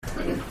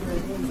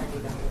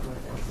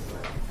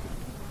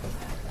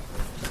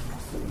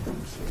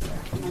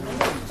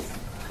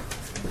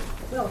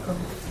Welcome.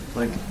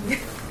 Like,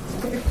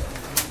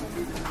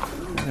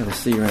 I gotta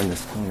see around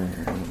this corner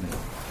here.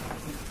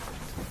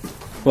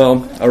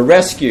 Well, a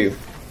rescue.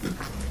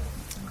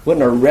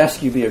 Wouldn't a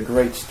rescue be a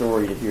great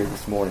story to hear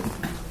this morning?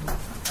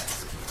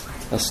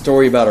 A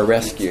story about a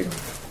rescue.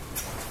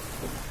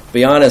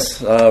 Be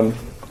honest,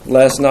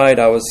 last night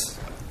I was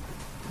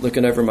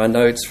looking over my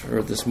notes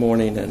for this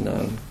morning and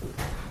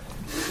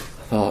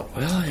thought,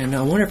 well, and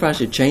I wonder if I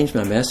should change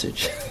my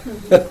message.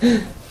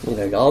 You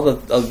know, all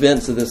the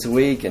events of this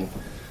week and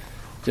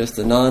just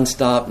the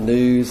nonstop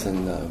news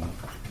and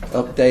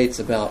updates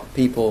about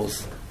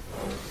people's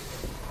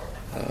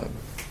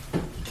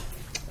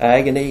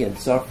agony and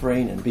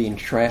suffering and being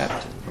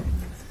trapped, and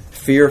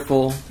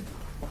fearful.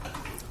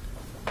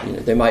 You know,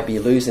 they might be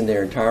losing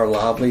their entire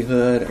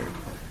livelihood or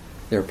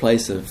their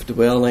place of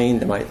dwelling.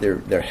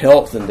 Their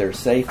health and their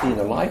safety and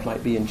their life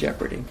might be in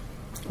jeopardy.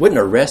 Wouldn't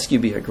a rescue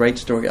be a great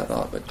story? I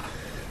thought, but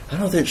I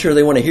don't think sure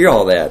they want to hear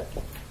all that.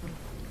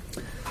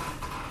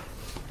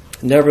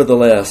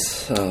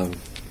 Nevertheless,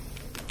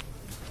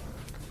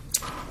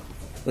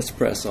 let's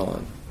press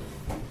on.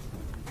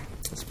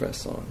 Let's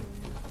press on.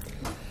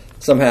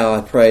 Somehow,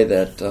 I pray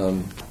that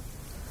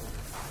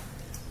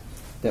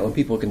that when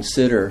people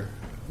consider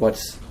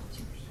what's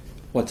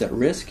at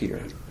risk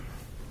here,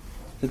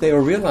 that they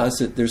will realize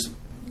that there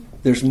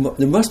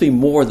must be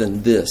more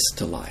than this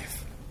to life.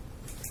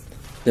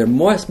 There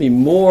must be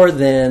more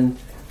than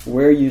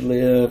where you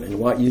live and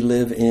what you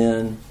live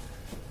in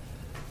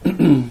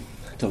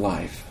to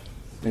life.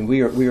 And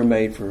we are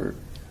made for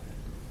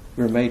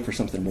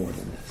something more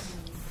than this.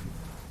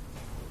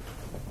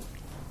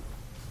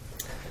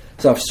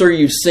 So I'm sure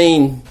you've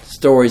seen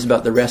stories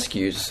about the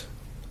rescues.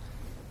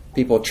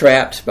 People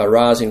trapped by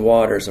rising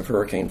waters of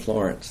Hurricane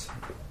Florence.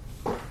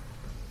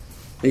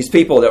 These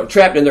people that were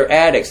trapped in their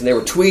attics and they were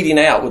tweeting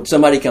out, "Would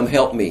somebody come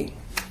help me?"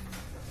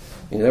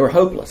 You know, they were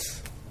hopeless.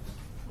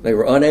 They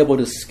were unable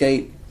to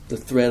escape the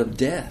threat of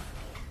death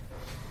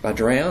by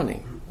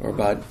drowning or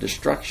by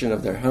destruction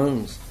of their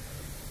homes.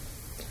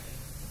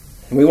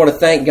 And we want to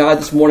thank God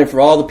this morning for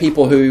all the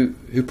people who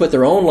put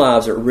their own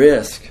lives at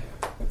risk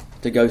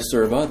to go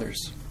serve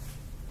others.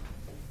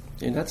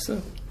 And that's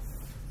an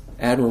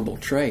admirable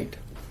trait.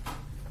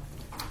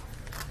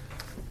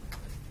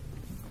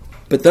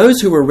 But those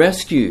who were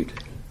rescued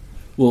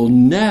will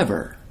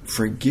never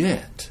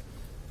forget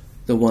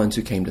the ones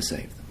who came to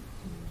save them.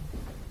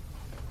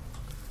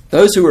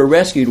 Those who were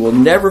rescued will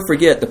never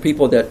forget the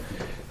people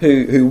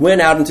who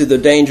went out into the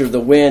danger of the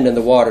wind and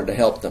the water to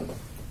help them.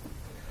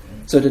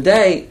 So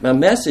today, my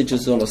message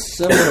is on a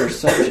similar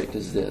subject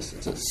as this.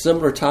 It's a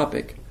similar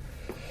topic.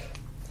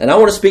 And I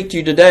want to speak to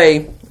you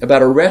today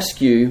about a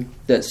rescue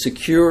that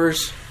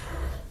secures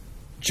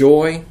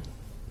joy,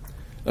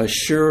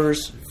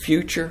 assures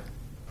future,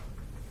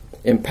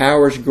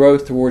 empowers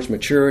growth towards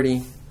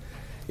maturity,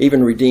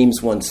 even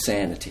redeems one's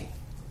sanity.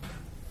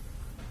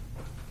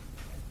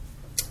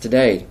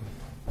 Today,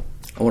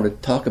 I want to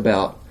talk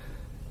about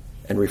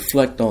and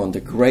reflect on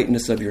the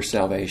greatness of your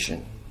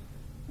salvation,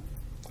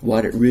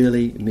 what it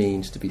really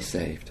means to be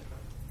saved.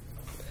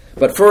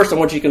 But first, I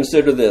want you to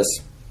consider this.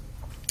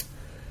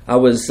 I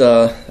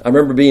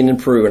remember being in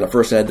Peru, and I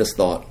first had this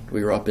thought.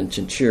 We were up in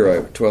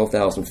Chinchero,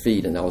 12,000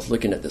 feet, and I was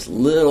looking at this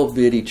little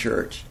bitty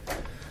church,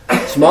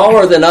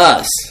 smaller than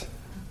us.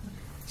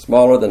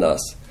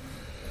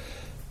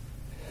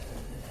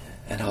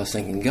 And I was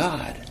thinking,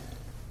 God,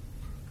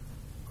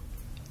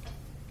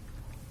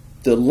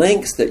 the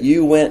lengths that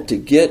you went to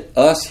get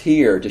us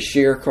here to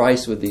share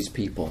Christ with these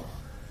people,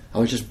 I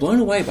was just blown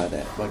away by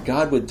that, what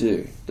God would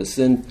do to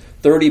send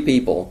 30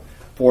 people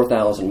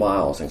 4,000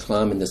 miles and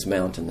climbing this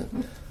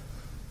mountain.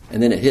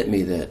 And then it hit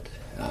me that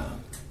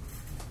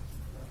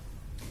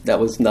that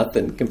was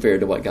nothing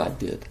compared to what God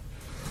did.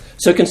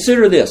 So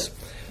consider this.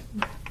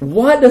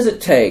 What does it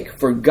take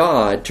for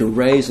God to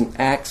raise an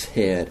axe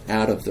head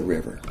out of the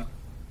river?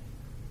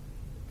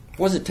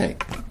 What does it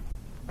take?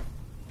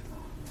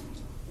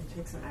 It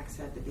takes an axe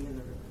head to be in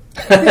the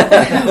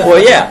river. Well,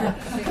 yeah.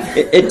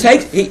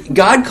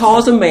 God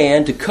calls a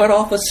man to cut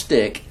off a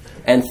stick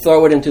and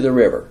throw it into the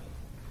river.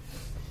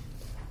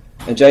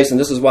 And Jason,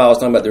 this is why I was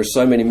talking about there's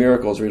so many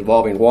miracles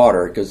revolving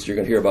water, because you're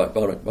going to hear about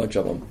a bunch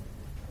of them.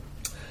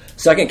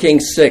 2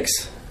 Kings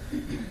 6.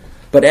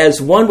 But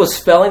as one was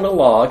felling a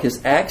log,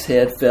 his axe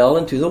head fell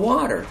into the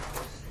water.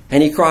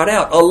 And he cried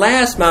out,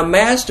 "Alas, my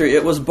master,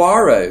 it was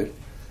borrowed."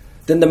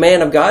 Then the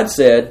man of God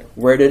said,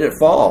 "Where did it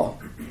fall?"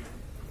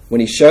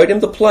 When he showed him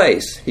the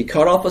place, he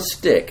cut off a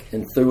stick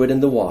and threw it in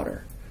the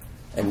water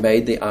and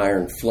made the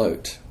iron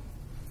float.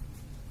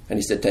 And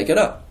he said, "Take it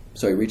up."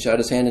 So he reached out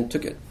his hand and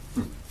took it.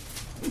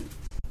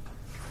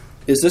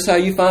 Is this how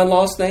you find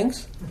lost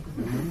things?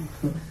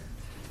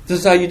 This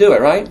is how you do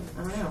it, right?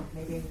 I don't know.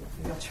 Maybe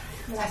I'll try.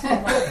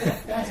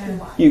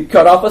 You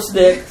cut off a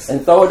stick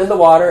and throw it in the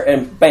water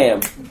and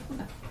bam,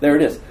 there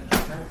it is.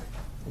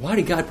 Why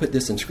did God put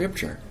this in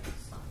Scripture?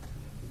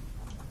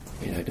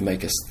 You know, to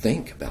make us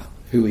think about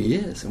who He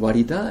is and what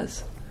He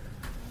does.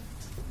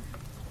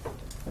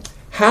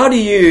 how do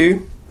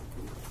you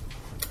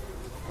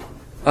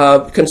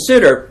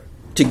consider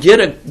to get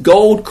a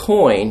gold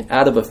coin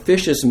out of a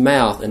fish's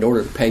mouth in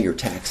order to pay your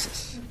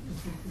taxes?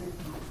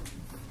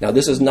 Now,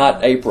 this is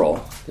not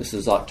April. This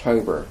is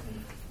October.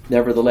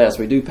 Nevertheless,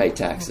 we do pay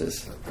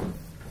taxes.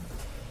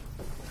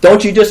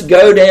 Don't you just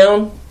go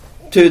down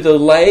to the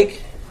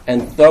lake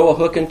and throw a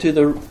hook into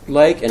the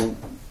lake and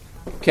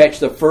catch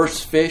the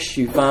first fish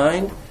you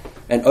find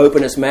and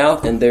open its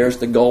mouth, and there's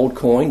the gold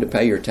coin to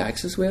pay your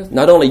taxes with?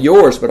 Not only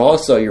yours, but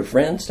also your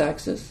friends'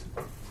 taxes.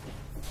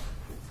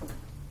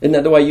 Isn't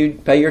that the way you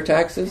pay your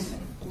taxes?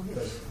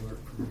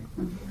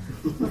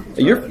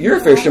 You're a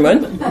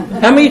fisherman.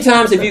 How many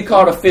times have you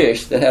caught a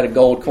fish that had a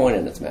gold coin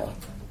in its mouth?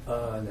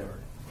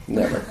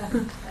 Never.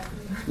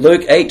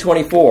 Luke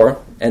 8:24,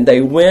 and they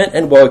went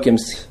and woke him.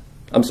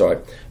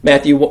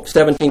 Matthew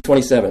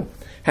 17:27.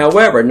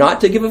 However,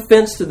 not to give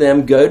offense to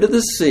them, go to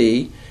the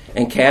sea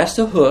and cast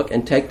a hook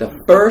and take the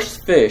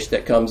first fish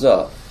that comes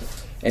up.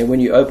 And when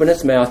you open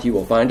its mouth, you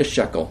will find a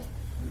shekel.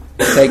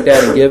 Take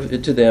that and give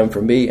it to them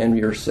for me and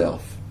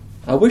yourself.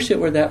 I wish it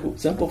were that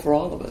simple for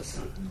all of us.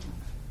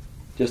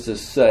 Just to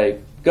say,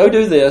 go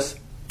do this,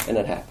 and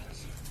it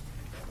happens.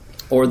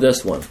 Or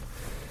this one.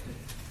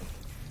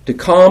 To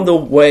calm the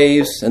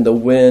waves and the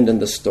wind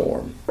and the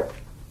storm.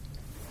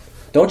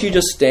 Don't you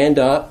just stand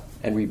up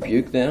and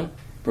rebuke them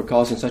for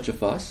causing such a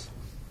fuss,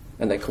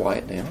 and they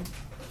quiet down?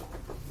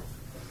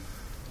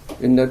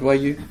 Isn't that the way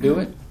you do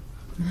it?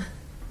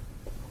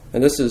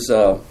 And this is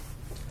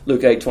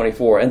Luke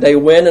 8:24. And they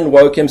went and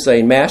woke him,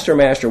 saying, Master,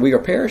 Master, we are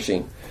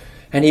perishing.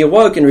 And he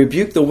awoke and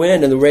rebuked the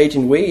wind and the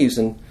raging waves,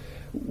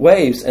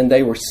 and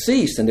they were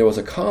ceased, and there was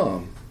a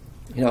calm.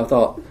 I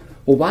thought,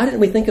 well, why didn't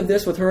we think of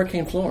this with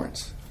Hurricane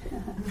Florence?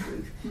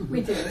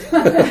 We did.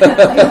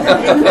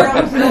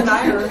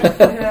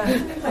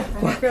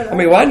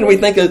 Why didn't we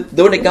think of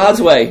doing it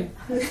God's way?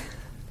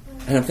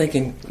 And I'm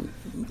thinking,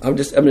 I'm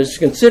just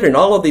considering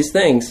all of these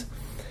things.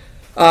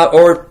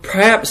 Or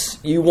perhaps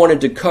you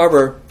wanted to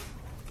cover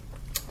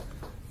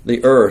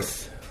the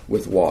earth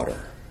with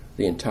water,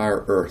 the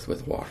entire earth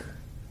with water.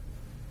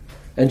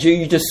 And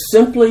you just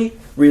simply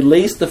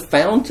release the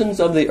fountains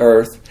of the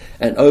earth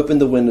and open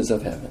the windows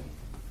of heaven.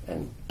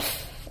 And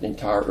the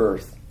entire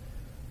earth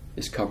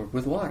is covered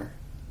with water.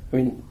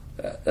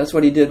 That's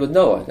what he did with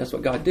Noah. That's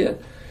what God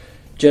did.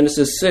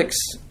 Genesis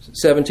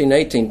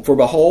 6:17-18. For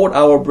behold,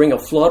 I will bring a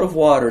flood of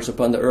waters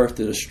upon the earth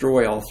to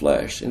destroy all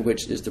flesh, in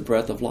which is the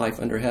breath of life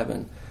under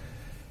heaven.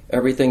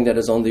 Everything that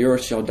is on the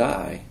earth shall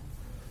die.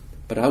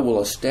 But I will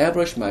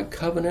establish my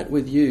covenant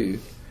with you,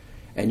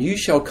 and you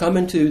shall come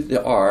into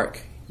the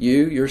ark,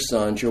 you, your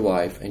sons, your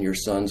wife, and your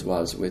sons'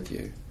 wives with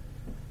you.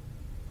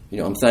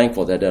 I'm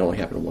thankful that only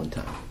happened one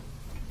time.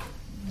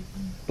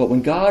 But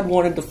when God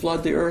wanted to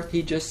flood the earth,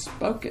 he just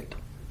spoke it.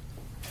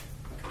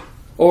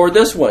 Or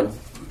this one.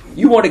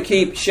 You want to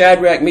keep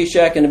Shadrach,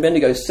 Meshach, and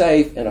Abednego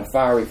safe in a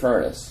fiery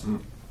furnace.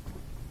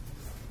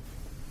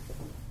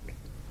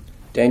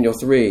 Daniel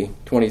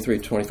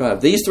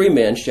 3:23-25. These three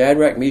men,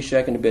 Shadrach,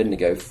 Meshach, and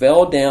Abednego,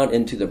 fell down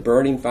into the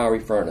burning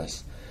fiery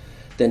furnace.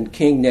 Then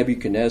King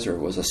Nebuchadnezzar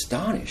was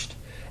astonished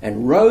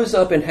and rose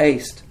up in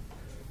haste.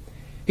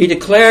 He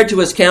declared to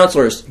his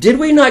counselors, Did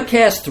we not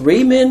cast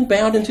 3 men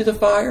bound into the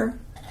fire?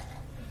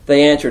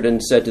 They answered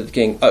and said to the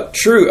king,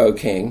 True, O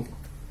king.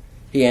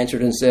 He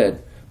answered and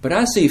said, But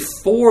I see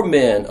 4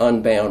 men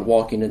unbound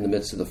walking in the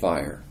midst of the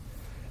fire,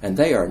 and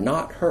they are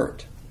not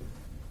hurt.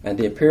 And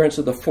the appearance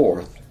of the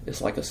 4th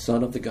is like a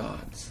son of the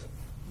gods.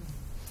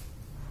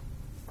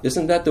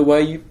 Isn't that the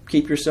way you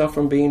keep yourself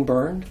from being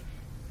burned?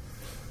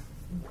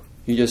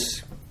 You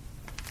just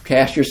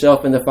cast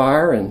yourself in the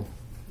fire and...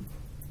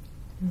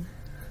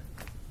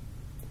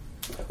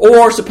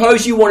 Or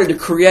suppose you wanted to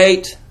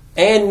create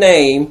and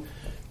name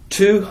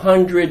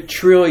 200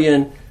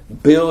 trillion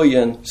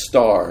billion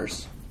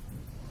stars.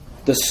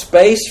 The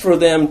space for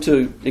them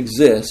to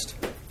exist,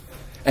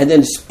 and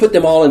then put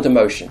them all into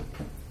motion.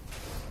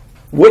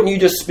 Wouldn't you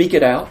just speak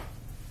it out?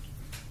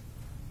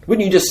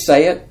 Wouldn't you just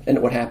say it and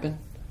it would happen?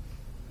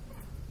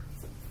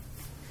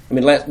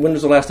 When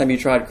was the last time you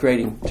tried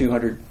creating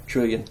 200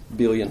 trillion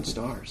billion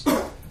stars?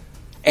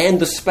 And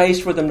the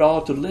space for them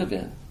all to live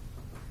in.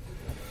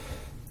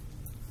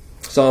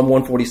 Psalm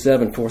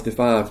 147,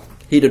 4-5.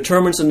 He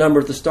determines the number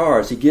of the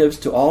stars. He gives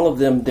to all of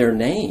them their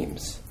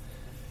names.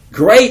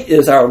 Great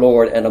is our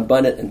Lord and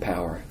abundant in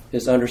power.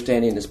 His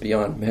understanding is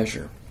beyond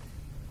measure.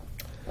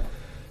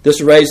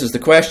 This raises the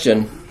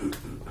question,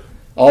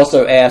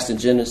 also asked in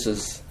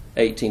Genesis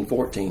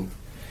 18:14.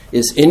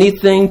 Is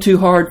anything too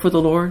hard for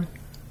the Lord?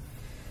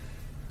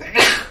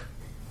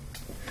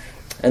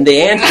 And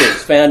the answer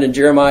is found in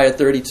Jeremiah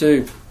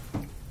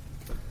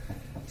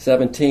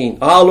 32:17.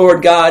 Ah,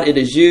 Lord God, it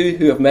is you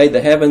who have made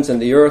the heavens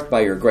and the earth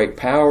by your great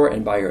power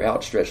and by your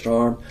outstretched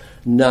arm.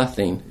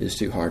 Nothing is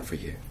too hard for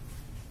you.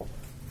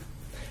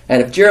 And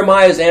if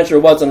Jeremiah's answer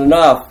wasn't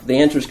enough, the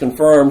answer is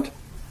confirmed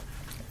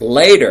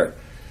later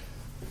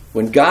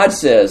when God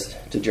says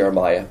to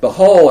Jeremiah,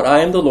 Behold, I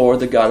am the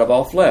Lord, the God of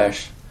all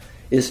flesh.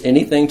 Is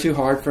anything too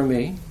hard for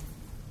me?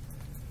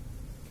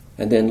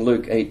 And then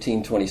Luke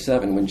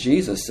 18:27, when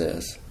Jesus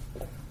says,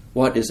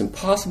 what is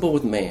impossible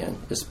with man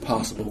is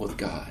possible with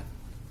God.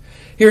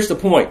 Here's the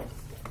point.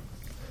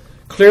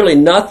 Clearly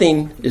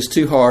nothing is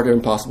too hard or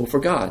impossible for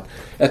God.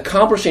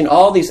 Accomplishing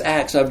all these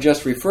acts I've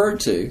just referred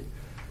to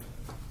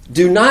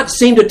do not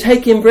seem to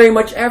take him very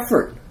much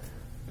effort,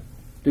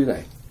 do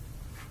they?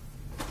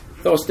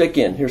 Throw a stick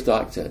in. Here's the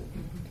ox head.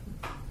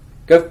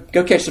 Go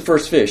catch the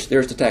first fish.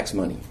 There's the tax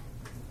money.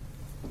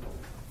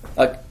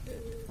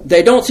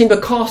 They don't seem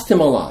to cost him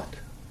a lot,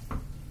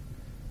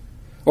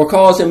 or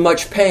cause him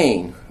much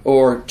pain,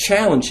 or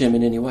challenge him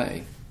in any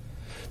way.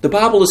 The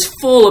Bible is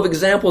full of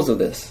examples of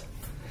this.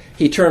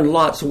 He turned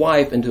Lot's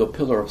wife into a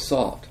pillar of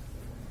salt.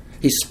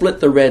 He split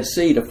the Red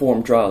Sea to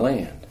form dry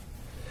land.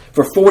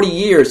 For 40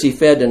 years he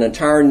fed an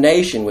entire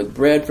nation with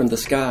bread from the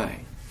sky.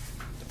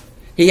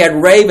 He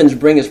had ravens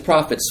bring his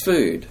prophets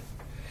food.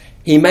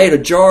 He made a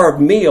jar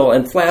of meal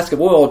and flask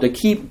of oil to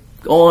keep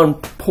on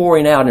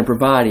pouring out and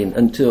providing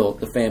until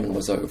the famine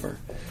was over.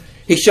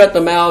 He shut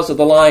the mouths of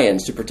the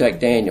lions to protect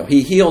Daniel.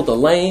 He healed the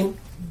lame.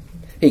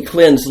 He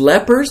cleansed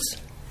lepers.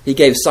 He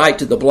gave sight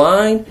to the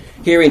blind,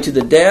 hearing to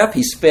the deaf.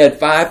 He fed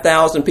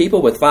 5,000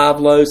 people with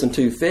 5 loaves and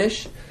 2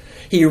 fish.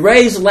 He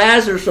raised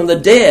Lazarus from the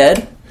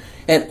dead.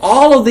 And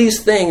all of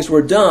these things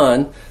were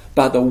done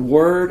by the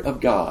word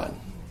of God.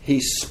 He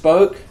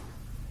spoke,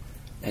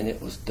 and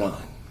it was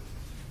done.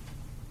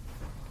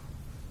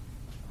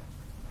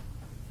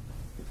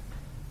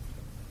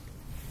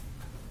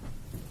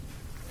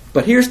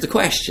 But here's the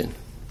question.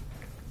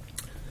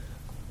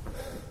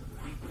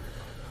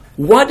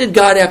 What did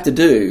God have to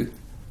do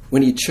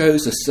when he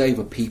chose to save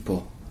a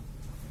people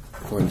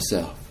for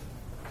himself?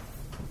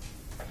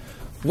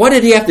 What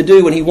did he have to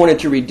do when he wanted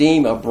to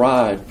redeem a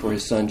bride for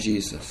his son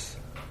Jesus?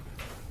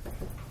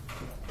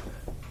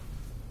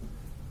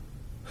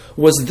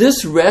 Was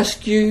this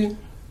rescue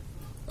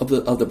of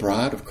the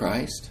bride of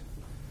Christ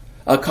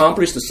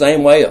accomplished the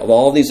same way of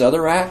all these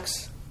other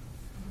acts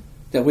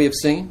that we have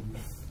seen?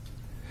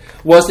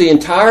 Was the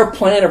entire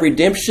plan of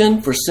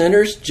redemption for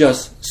sinners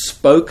just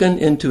spoken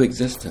into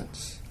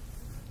existence?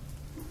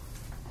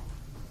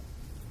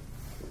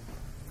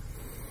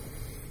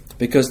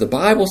 Because the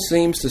Bible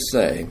seems to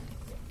say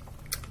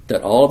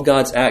that all of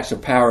God's acts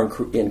of power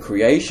in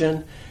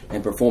creation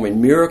and performing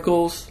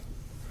miracles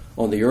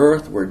on the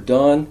earth were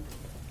done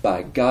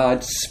by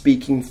God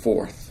speaking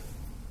forth.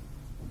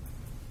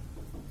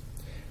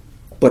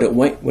 But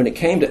when it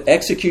came to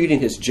executing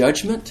his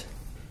judgment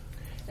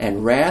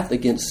and wrath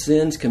against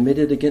sins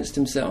committed against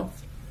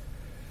himself,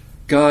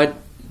 God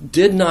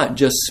did not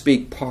just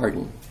speak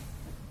pardon,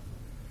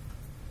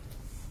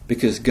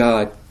 because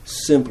God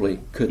simply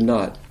could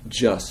not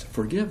just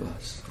forgive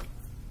us.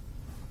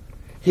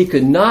 He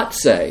could not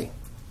say,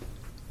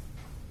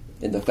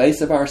 in the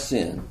face of our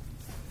sin,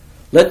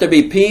 let there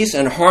be peace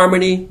and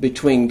harmony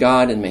between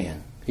God and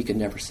man. He could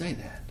never say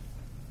that.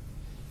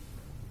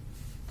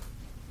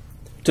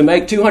 To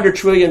make 200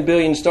 trillion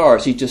billion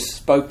stars, he just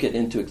spoke it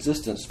into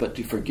existence. But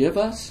to forgive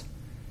us,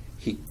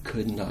 he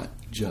could not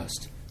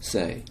just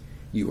say,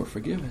 you are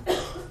forgiven.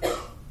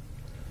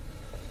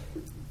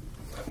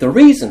 The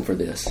reason for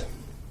this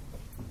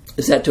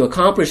is that to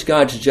accomplish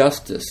God's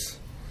justice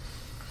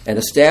and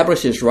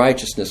establish his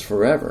righteousness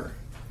forever,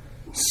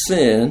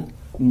 sin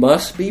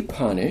must be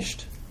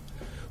punished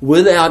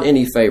without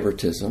any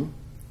favoritism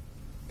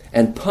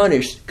and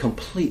punished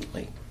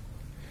completely.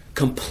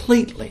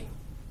 Completely.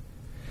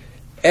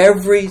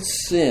 Every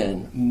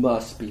sin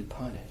must be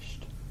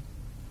punished.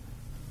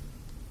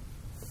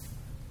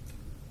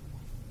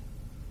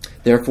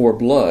 Therefore,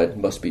 blood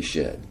must be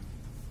shed.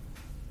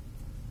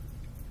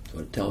 That's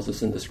what it tells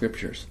us in the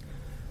Scriptures.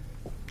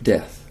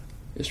 Death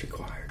is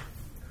required.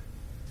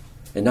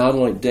 And not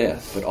only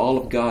death, but all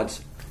of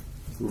God's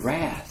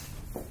wrath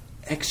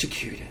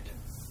executed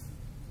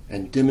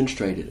and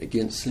demonstrated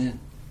against sin.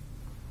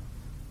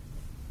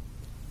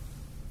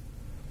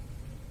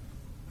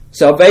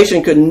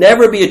 Salvation could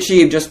never be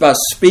achieved just by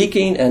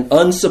speaking an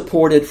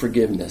unsupported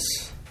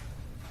forgiveness,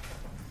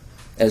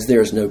 as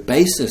there is no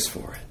basis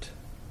for it.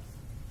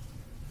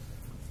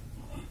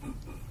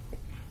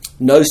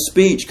 No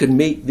speech could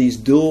meet these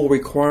dual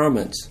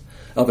requirements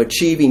of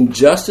achieving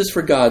justice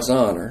for God's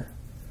honor,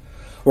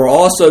 or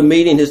also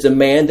meeting his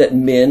demand that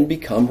men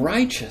become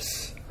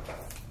righteous.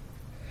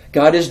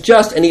 God is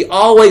just, and he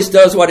always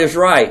does what is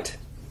right.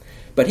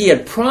 But he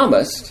had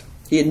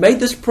made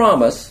this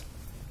promise,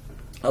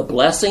 a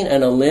blessing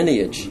and a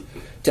lineage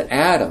to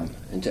Adam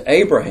and to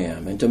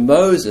Abraham and to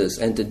Moses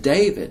and to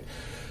David.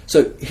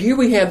 So here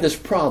we have this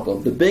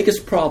problem, the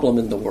biggest problem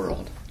in the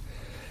world.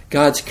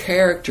 God's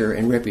character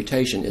and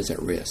reputation is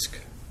at risk.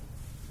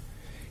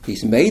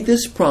 He's made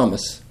this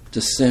promise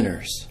to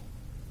sinners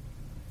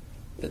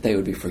that they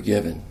would be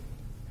forgiven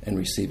and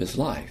receive his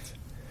life.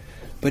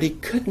 But he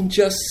couldn't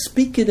just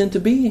speak it into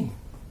being.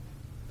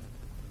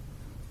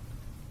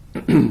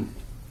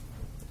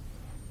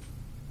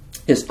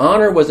 His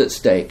honor was at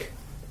stake.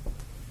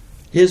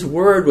 His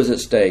word was at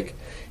stake.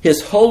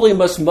 His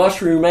holiness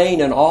must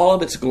remain in all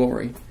of its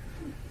glory.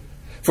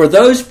 For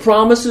those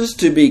promises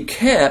to be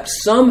kept,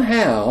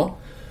 somehow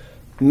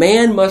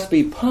Man must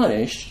be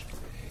punished,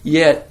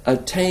 yet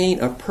attain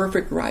a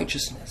perfect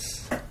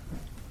righteousness.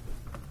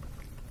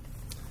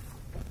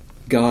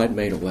 God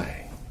made a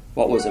way.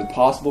 What was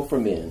impossible for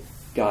men,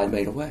 God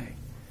made a way.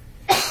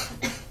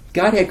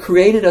 God had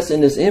created us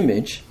in His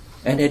image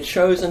and had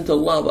chosen to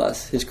love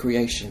us, His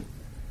creation.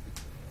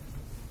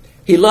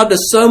 He loved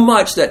us so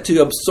much that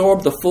to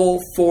absorb the full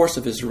force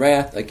of His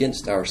wrath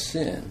against our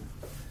sin,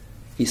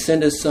 He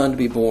sent His Son to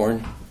be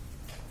born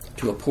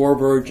to a poor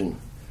virgin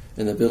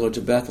in the village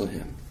of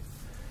Bethlehem.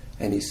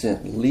 And He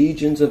sent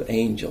legions of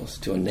angels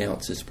to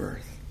announce His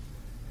birth.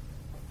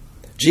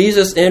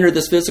 Jesus entered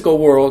this physical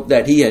world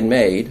that He had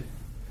made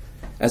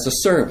as a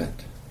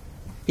servant.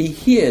 He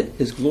hid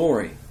His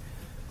glory,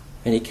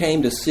 and He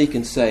came to seek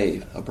and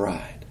save a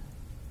bride.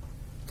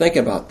 Think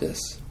about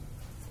this.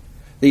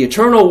 The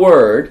eternal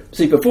Word,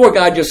 see, before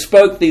God just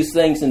spoke these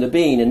things into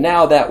being, and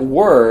now that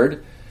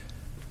Word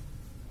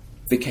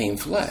became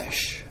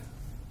flesh,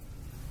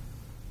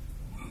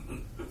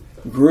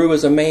 grew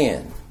as a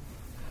man,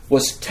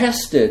 was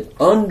tested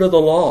under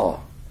the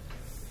law,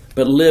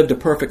 but lived a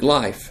perfect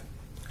life.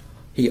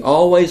 He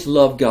always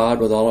loved God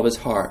with all of his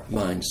heart,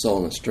 mind,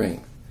 soul, and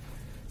strength.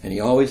 And He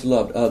always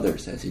loved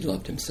others as He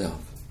loved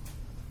Himself.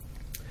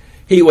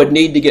 He would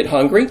need to get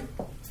hungry.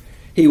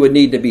 He would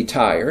need to be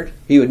tired.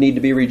 He would need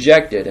to be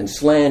rejected and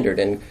slandered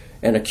and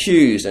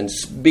accused and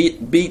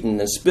beaten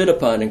and spit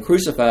upon and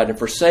crucified and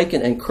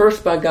forsaken and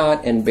cursed by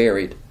God and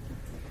buried.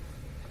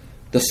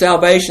 The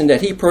salvation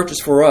that He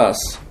purchased for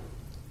us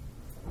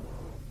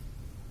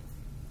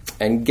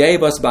and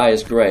gave us by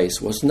His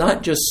grace was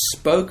not just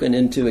spoken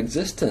into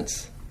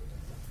existence.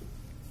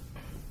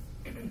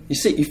 You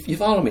see, you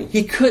follow me?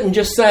 He couldn't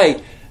just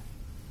say,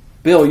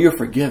 Bill, you're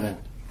forgiven.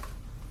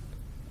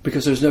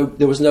 Because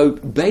there was no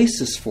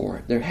basis for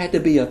it. There had to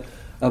be a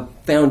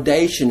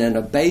foundation and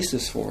a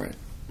basis for it.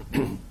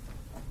 And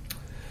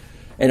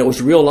it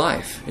was real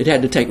life. It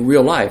had to take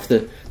real life.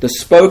 The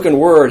spoken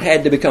word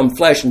had to become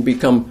flesh and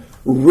become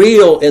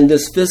real in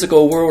this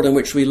physical world in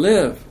which we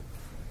live.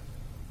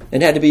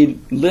 It had to be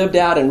lived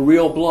out in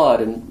real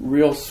blood and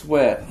real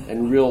sweat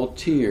and real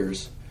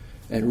tears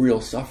and real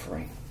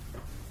suffering.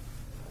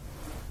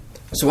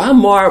 So I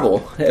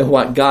marvel at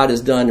what God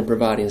has done in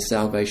providing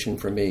salvation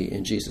for me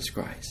in Jesus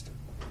Christ.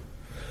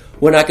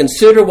 When I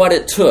consider what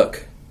it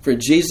took for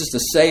Jesus to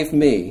save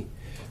me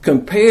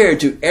compared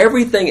to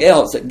everything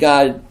else that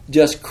God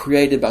just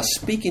created by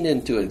speaking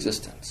into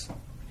existence.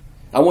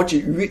 I want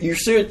you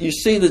see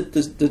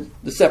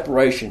the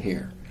separation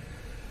here.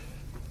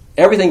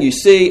 Everything you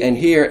see and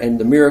hear and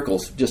the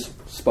miracles just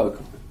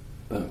spoken.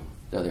 Boom,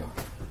 there they are.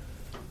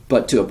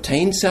 But to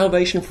obtain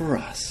salvation for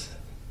us,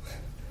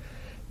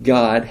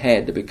 God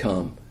had to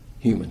become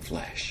human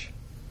flesh.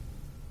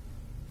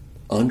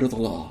 Under the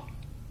law.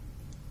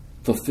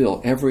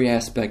 Fulfill every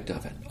aspect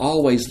of it.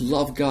 Always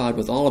love God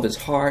with all of his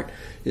heart,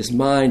 his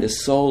mind,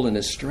 his soul, and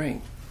his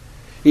strength.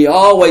 He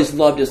always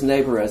loved his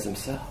neighbor as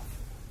himself.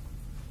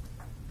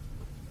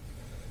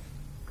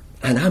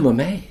 And I'm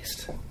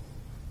amazed.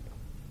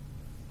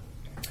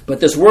 But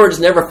this word is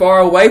never far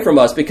away from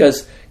us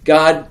because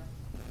God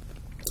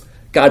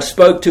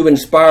spoke to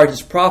inspire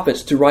his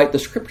prophets to write the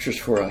scriptures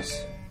for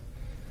us.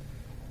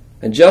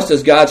 And just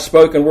as God's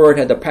spoken word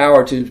had the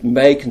power to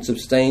make and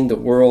sustain the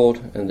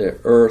world and the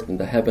earth and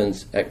the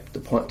heavens at the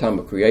time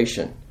of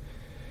creation,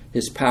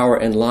 his power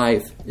and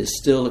life is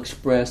still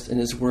expressed in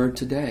his word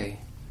today.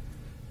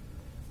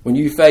 When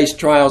you face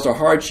trials or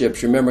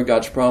hardships, remember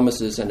God's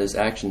promises and his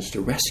actions to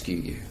rescue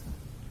you.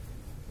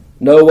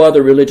 No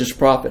other religious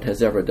prophet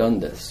has ever done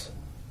this.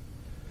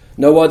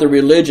 No other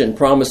religion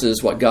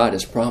promises what God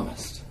has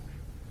promised.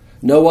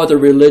 No other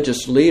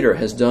religious leader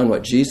has done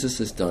what Jesus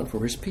has done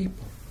for his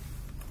people.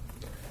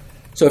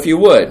 So if you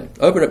would,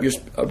 open up your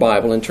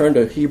Bible and turn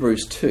to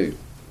Hebrews 2.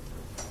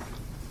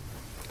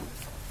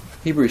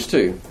 Hebrews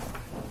 2.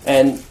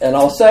 And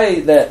I'll say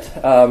that,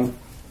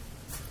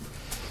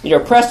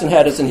 Preston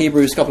had us in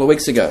Hebrews a couple of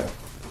weeks ago.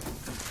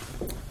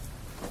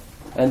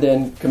 And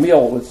then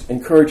Camille was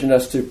encouraging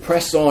us to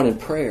press on in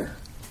prayer.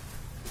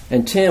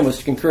 And Tim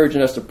was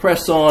encouraging us to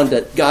press on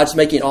that God's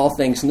making all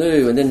things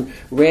new. And then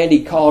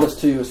Randy called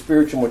us to a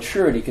spiritual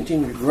maturity,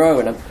 continue to grow.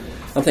 And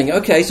I'm thinking,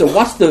 okay, so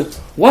what's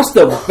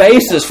the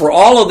basis for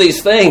all of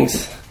these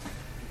things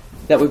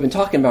that we've been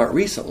talking about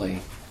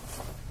recently?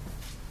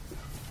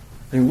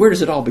 I mean, where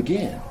does it all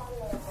begin?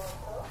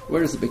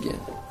 Where does it begin?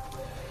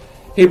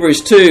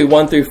 Hebrews 2,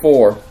 1 through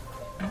 4.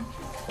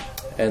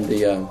 And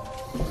the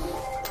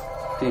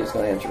Dee is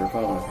going to answer her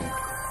phone.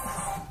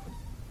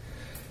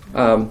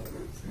 Okay.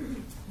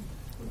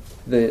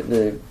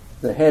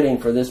 The heading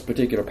for this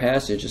particular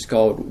passage is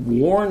called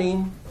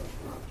Warning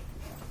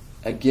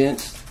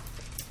Against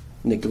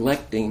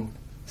Neglecting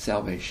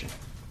Salvation.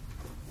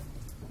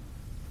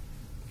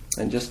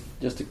 And just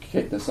to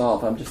kick this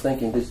off, I'm just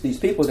thinking these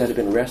people that have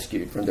been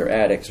rescued from their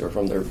attics or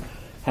from their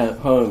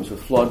homes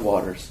with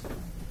floodwaters,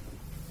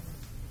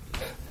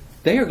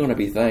 they are going to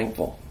be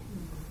thankful.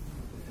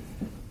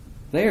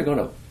 Their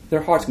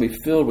hearts going to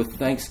be filled with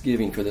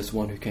thanksgiving for this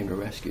one who came to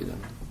rescue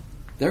them.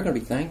 They're going to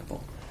be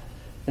thankful.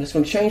 And it's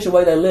going to change the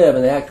way they live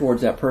and they act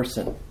towards that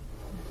person.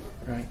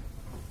 Right?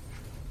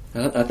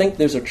 And I think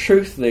there's a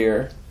truth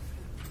there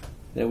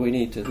that we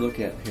need to look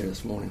at here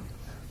this morning.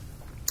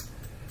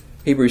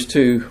 Hebrews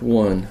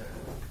 2:1.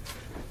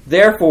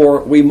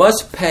 Therefore, we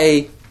must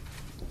pay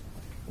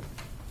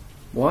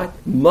what?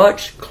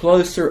 Much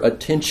closer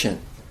attention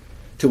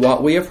to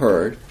what we have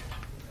heard,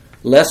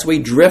 lest we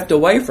drift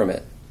away from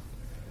it.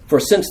 For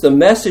since the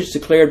message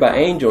declared by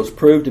angels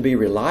proved to be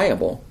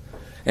reliable,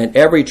 and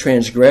every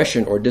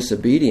transgression or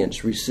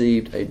disobedience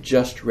received a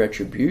just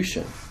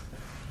retribution,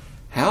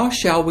 how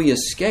shall we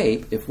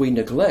escape if we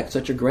neglect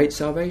such a great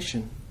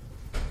salvation?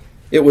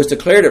 It was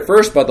declared at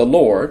first by the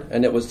Lord,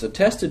 and it was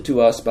attested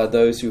to us by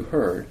those who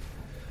heard,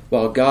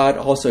 while God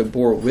also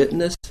bore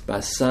witness by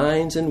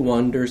signs and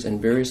wonders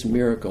and various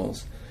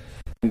miracles,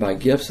 and by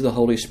gifts of the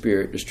Holy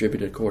Spirit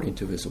distributed according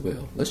to His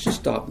will. Let's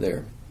just stop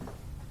there.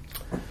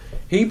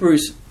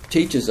 Hebrews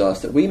teaches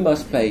us that we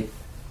must pay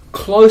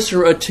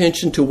closer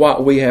attention to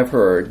what we have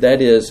heard,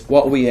 that is,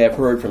 what we have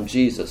heard from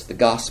Jesus, the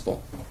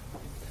gospel,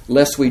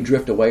 lest we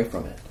drift away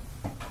from it.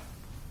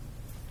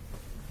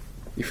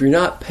 If you're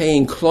not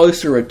paying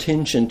closer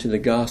attention to the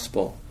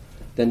gospel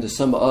than to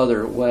some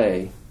other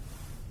way,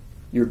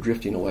 you're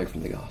drifting away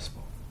from the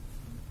gospel.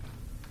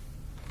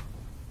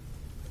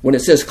 When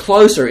it says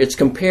closer, it's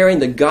comparing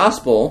the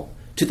gospel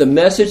to the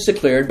message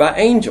declared by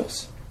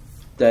angels,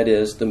 that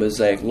is, the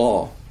Mosaic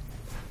law.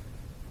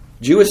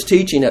 Jewish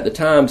teaching at the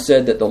time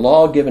said that the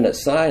law given at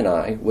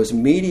Sinai was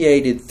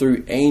mediated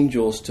through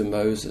angels to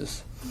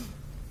Moses,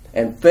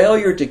 and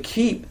failure to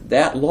keep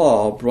that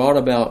law brought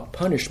about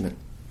punishment.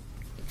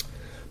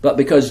 But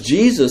because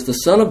Jesus, the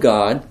Son of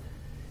God,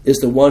 is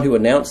the one who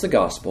announced the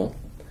gospel,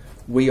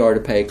 we are to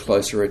pay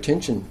closer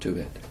attention to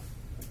it.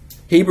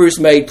 Hebrews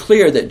made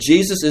clear that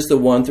Jesus is the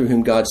one through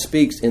whom God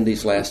speaks in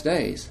these last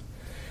days,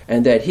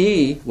 and that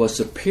He was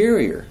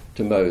superior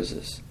to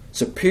Moses,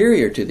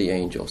 superior to the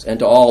angels, and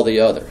to all the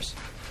others.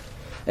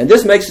 And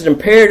this makes it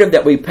imperative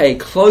that we pay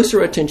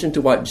closer attention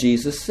to what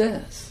Jesus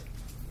says.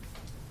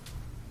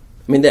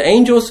 I mean, the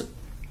angels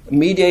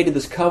mediated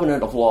this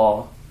covenant of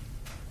law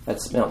at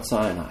Mount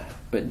Sinai,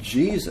 but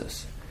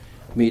Jesus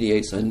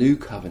mediates a new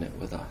covenant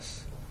with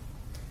us.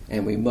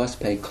 And we must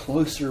pay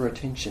closer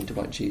attention to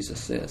what Jesus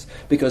says,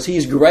 because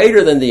He's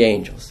greater than the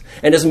angels,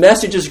 and His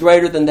message is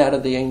greater than that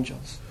of the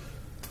angels.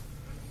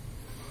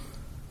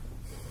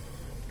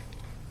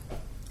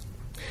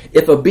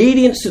 If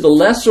obedience to the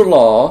lesser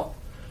law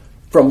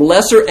from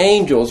lesser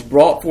angels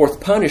brought forth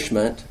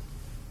punishment,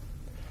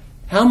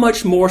 how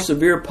much more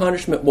severe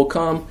punishment will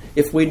come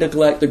if we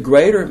neglect the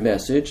greater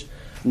message,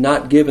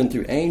 not given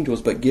through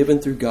angels, but given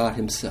through God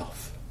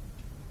Himself?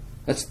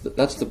 That's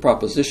the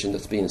proposition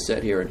that's being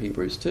said here in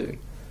Hebrews 2.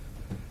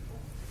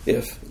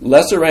 If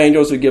lesser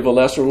angels who give a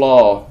lesser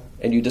law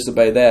and you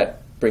disobey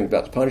that bring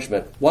about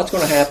punishment, what's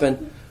going to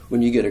happen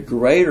when you get a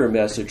greater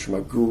message from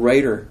a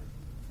greater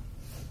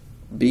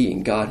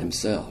being, God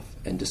Himself,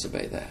 and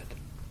disobey that?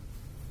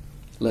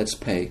 Let's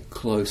pay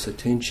close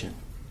attention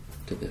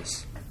to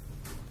this.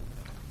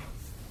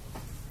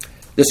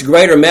 This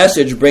greater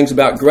message brings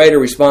about greater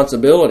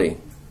responsibility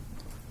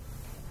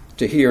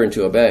to hear and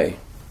to obey.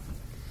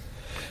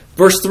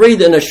 Verse 3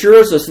 then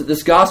assures us that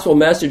this gospel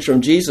message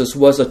from Jesus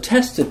was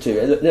attested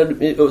to.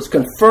 It was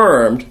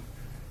confirmed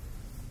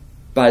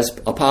by His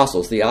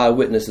apostles, the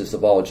eyewitnesses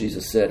of all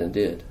Jesus said and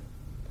did.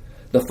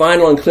 The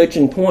final and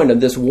clinching point of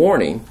this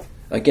warning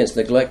against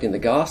neglecting the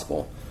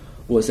gospel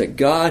was that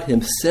God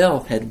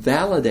Himself had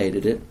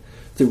validated it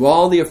through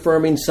all the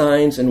affirming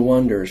signs and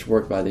wonders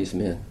worked by these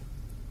men,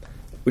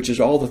 which is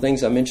all the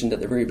things I mentioned at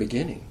the very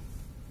beginning.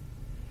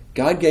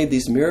 God gave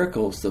these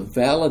miracles to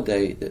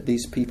validate that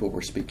these people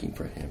were speaking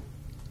for Him.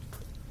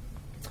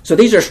 So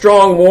these are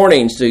strong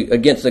warnings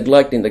against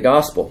neglecting the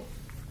gospel.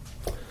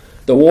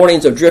 The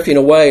warnings of drifting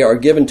away are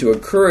given to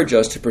encourage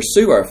us to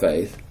pursue our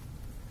faith.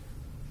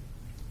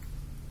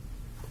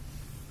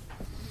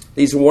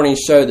 These warnings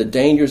show the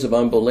dangers of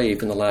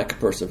unbelief and the lack of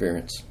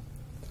perseverance.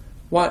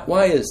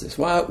 Why is this?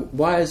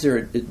 Why is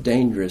it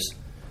dangerous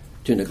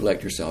to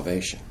neglect your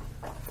salvation?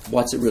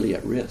 What's it really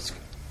at risk?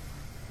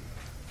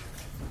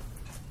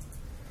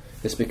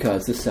 It's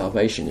because this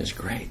salvation is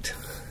great.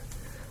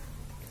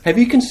 Have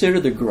you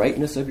considered the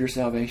greatness of your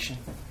salvation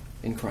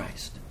in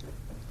Christ?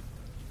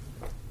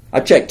 I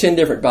checked 10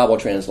 different Bible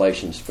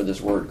translations for this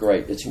word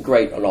great. It's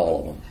great on all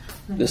of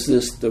them. This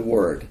is the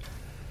word.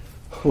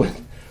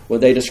 When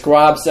they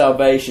describe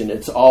salvation,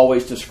 it's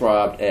always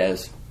described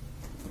as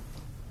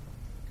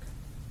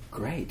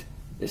great.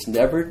 It's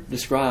never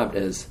described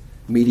as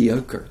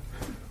mediocre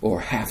or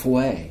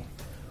halfway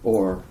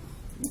or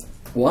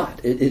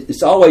what.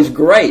 It's always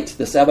great.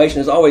 The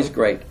salvation is always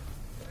great.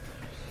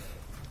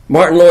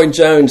 Martin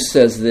Lloyd-Jones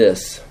says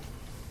this.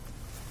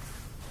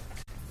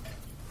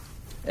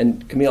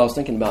 And Camille, I was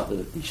thinking about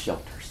these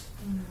shelters.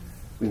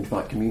 We can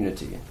about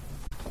community.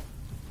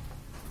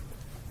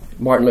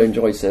 Martin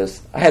Lloyd-Jones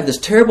says, I have this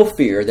terrible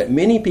fear that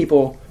many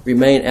people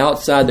remain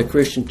outside the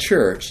Christian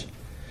church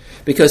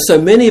because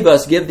so many of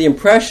us give the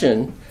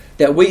impression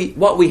that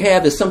what we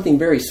have is something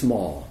very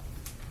small,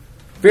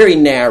 very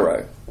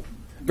narrow.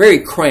 very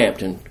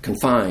cramped and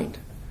confined.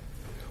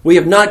 We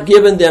have not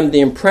given them the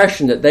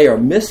impression that they are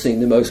missing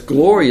the most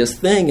glorious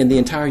thing in the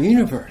entire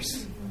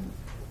universe.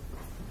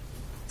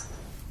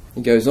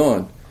 He goes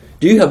on.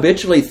 Do you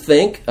habitually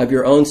think of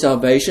your own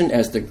salvation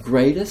as the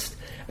greatest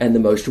and the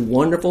most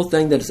wonderful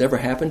thing that has ever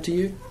happened to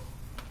you?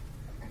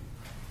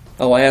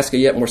 I'll ask a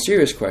yet more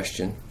serious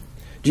question.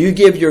 Do you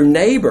give your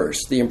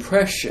neighbors the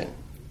impression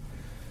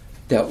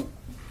that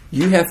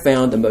you have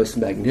found the most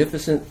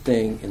magnificent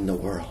thing in the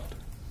world?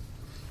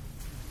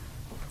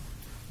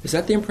 Is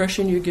that the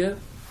impression you give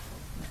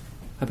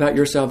about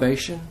your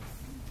salvation?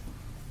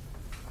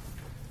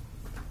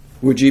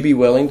 Would you be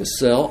willing to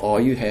sell all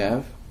you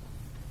have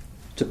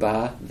to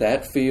buy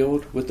that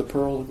field with the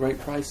pearl of great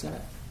price in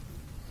it?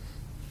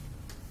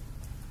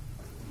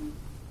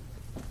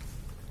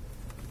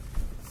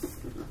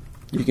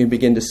 You can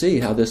begin to see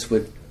how this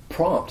would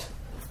prompt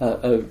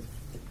a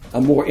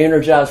more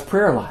energized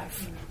prayer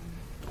life.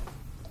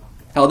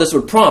 How this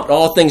would prompt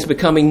all things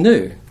becoming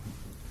new.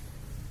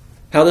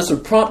 How this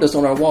would prompt us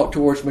on our walk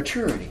towards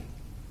maturity.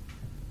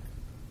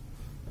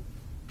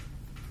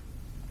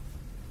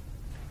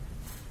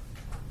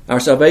 Our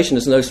salvation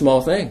is no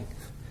small thing.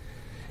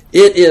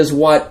 It is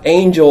what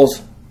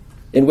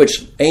in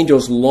which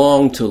angels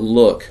long to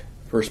look,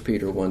 1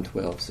 Peter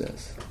 1:12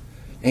 says.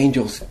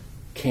 Angels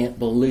can't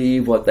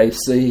believe what they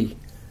see.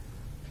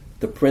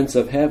 The Prince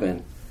of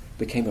Heaven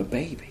became a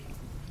baby.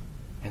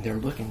 And they're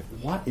looking,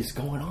 what is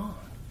going on?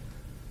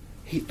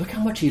 Look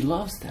how much he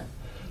loves them.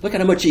 Look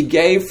at how much he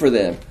gave for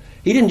them.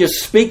 He didn't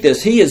just speak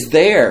this. He is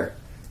there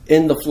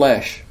in the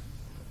flesh,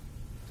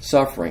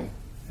 suffering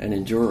and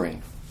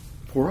enduring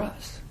for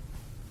us.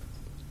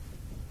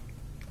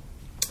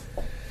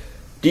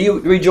 Do you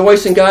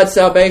rejoice in God's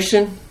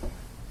salvation?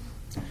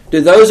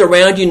 Do those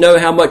around you know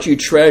how much you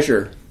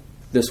treasure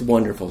this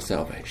wonderful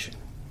salvation?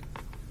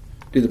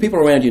 Do the people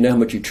around you know how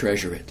much you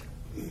treasure it?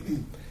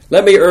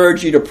 Let me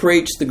urge you to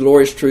preach the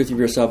glorious truth of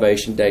your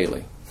salvation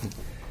daily,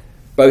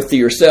 both to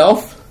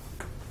yourself,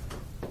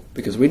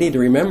 because we need to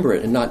remember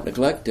it and not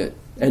neglect it,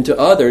 and to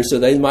others so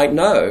they might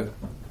know.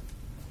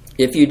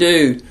 If you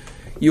do,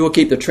 you will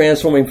keep the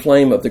transforming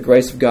flame of the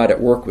grace of God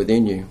at work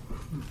within you.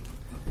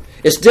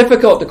 It's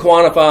difficult to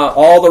quantify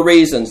all the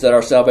reasons that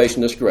our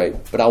salvation is great,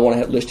 but I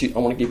want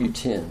to give you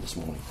 10 this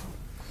morning.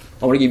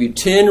 I want to give you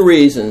 10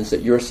 reasons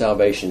that your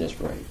salvation is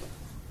great.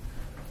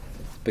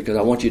 Because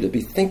I want you to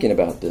be thinking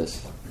about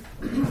this.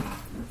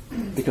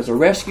 Because a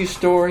rescue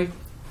story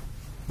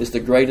is the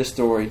greatest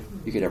story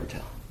you could ever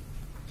tell.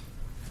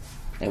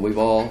 And we've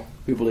all,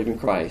 who believe in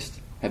Christ,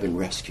 have been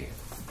rescued.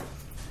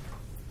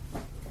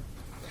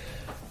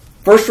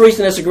 First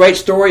reason it's a great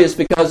story is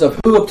because of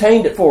who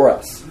obtained it for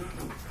us.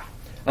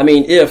 I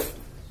mean, if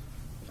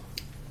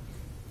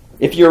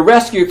you're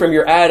rescued from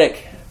your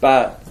attic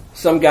by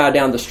some guy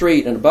down the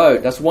street in a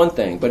boat, that's one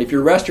thing. But if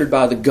you're rescued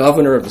by the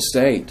governor of the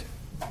state,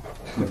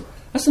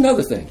 that's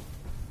another thing.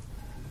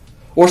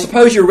 Or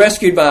suppose you're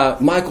rescued by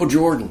Michael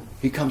Jordan.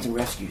 He comes and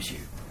rescues you.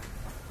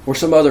 Or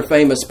some other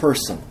famous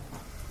person.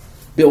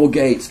 Bill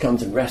Gates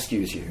comes and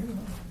rescues you.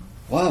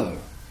 Whoa.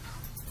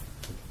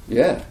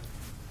 Yeah.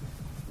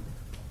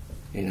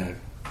 You know,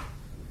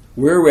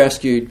 we're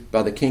rescued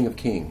by the King of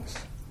Kings.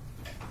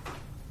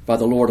 By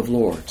the Lord of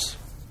Lords.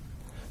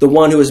 The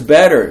one who is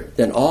better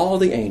than all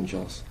the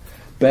angels.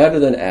 Better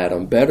than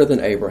Adam, better than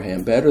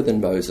Abraham, better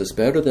than Moses,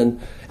 better than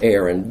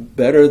Aaron,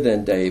 better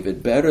than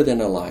David, better than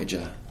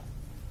Elijah.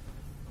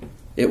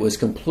 It was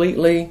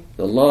completely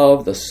the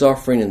love, the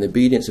suffering, and the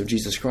obedience of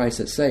Jesus Christ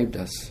that saved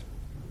us.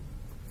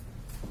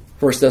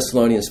 1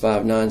 Thessalonians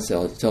 5:9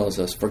 tells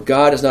us, "For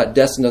God has not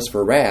destined us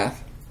for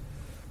wrath,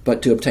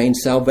 but to obtain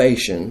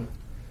salvation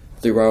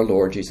through our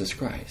Lord Jesus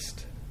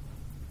Christ."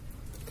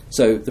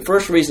 So the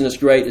first reason it's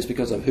great is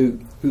because of who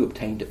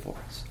obtained it for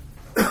us.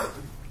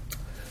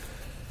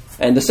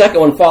 And the second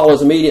one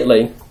follows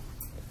immediately.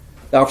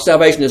 Our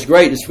salvation is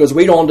great is because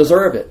we don't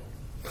deserve it.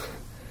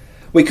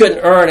 We couldn't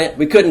earn it.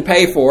 We couldn't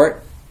pay for it.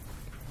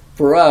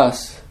 For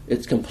us,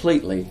 it's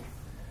completely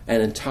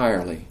and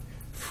entirely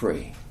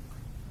free.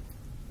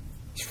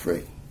 It's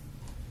free.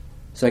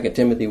 2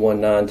 Timothy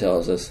 1:9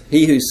 tells us,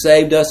 "He who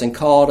saved us and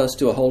called us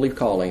to a holy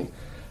calling,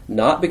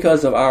 not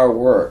because of our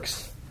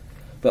works,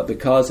 but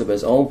because of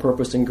his own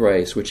purpose and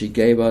grace, which he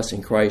gave us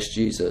in Christ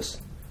Jesus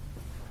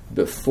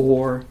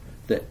before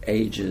the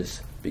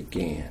ages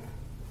began."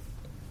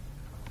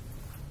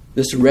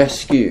 This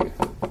rescue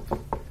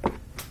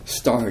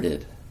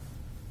started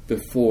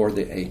before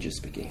the ages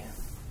began.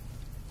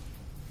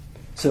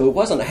 So it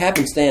wasn't a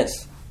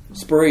happenstance,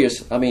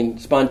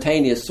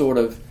 spontaneous sort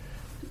of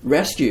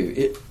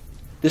rescue.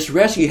 This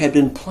rescue had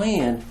been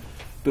planned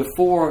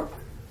before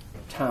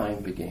time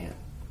began.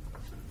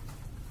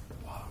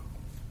 Wow.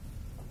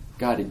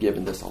 God had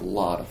given this a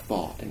lot of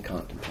thought and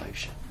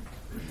contemplation.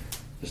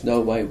 There's no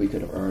way we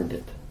could have earned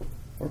it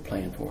or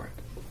planned for it.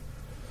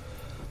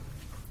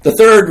 The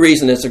third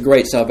reason it's a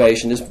great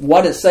salvation is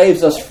what it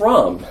saves us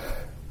from.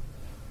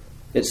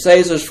 It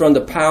saves us from the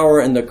power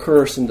and the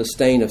curse and the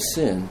stain of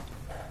sin.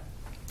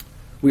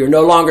 We are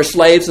no longer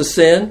slaves of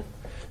sin,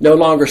 no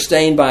longer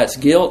stained by its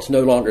guilt,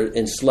 no longer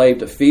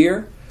enslaved to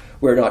fear.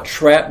 We're not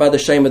trapped by the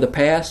shame of the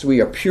past.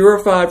 We are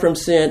purified from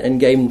sin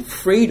and gain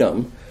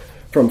freedom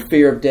from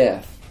fear of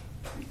death.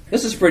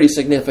 This is pretty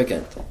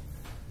significant,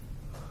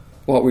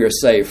 what we are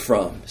saved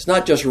from. It's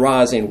not just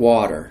rising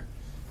water,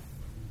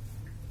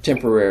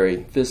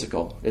 temporary,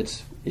 physical.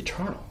 It's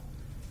eternal.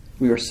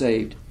 We are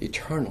saved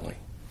eternally.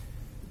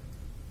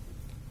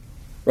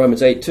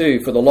 Romans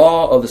 8:2, for the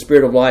law of the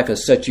Spirit of life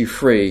has set you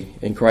free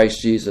in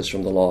Christ Jesus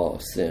from the law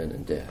of sin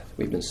and death.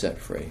 We've been set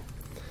free.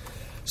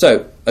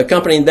 So,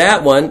 accompanying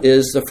that one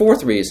is the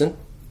fourth reason,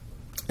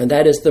 and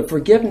that is the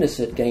forgiveness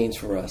it gains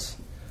for us.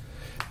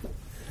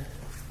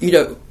 You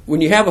know,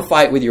 when you have a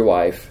fight with your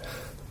wife,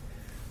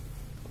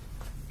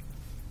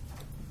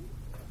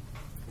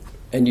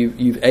 and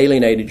you've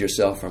alienated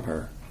yourself from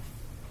her,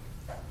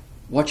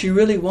 what you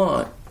really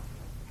want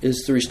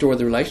is to restore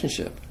the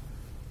relationship.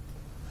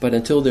 But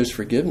until there's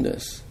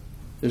forgiveness,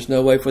 there's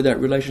no way for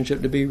that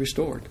relationship to be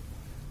restored.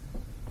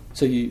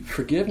 So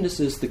forgiveness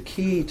is the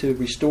key to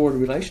restored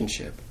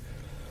relationship.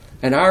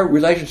 And our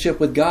relationship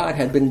with God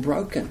had been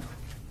broken.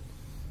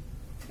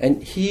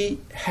 And He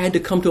had to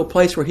come to a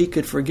place where He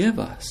could forgive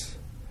us.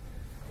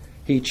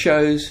 He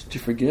chose to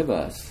forgive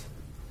us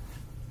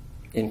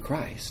in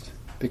Christ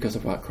because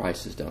of what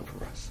Christ has done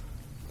for us.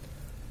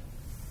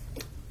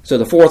 So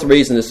the fourth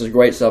reason this is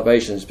great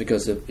salvation is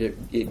because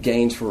it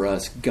gains for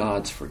us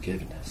God's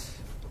forgiveness.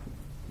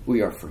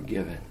 We are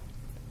forgiven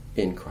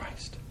in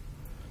Christ.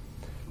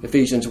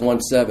 Ephesians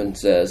 1:7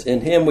 says,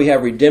 in Him we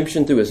have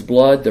redemption through His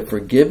blood, the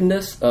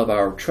forgiveness of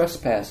our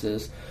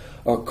trespasses,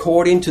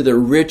 according to the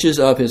riches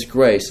of His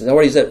grace. And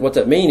what's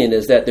that meaning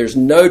is that there's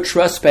no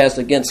trespass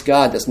against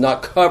God that's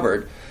not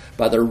covered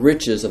by the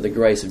riches of the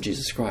grace of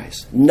Jesus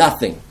Christ.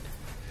 Nothing.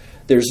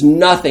 There's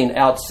nothing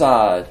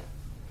outside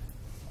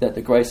that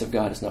the grace of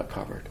God is not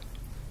covered.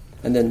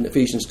 And then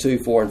Ephesians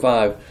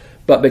 2:4-5.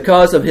 But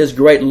because of His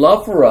great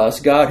love for us,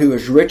 God, who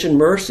is rich in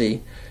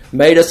mercy,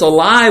 made us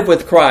alive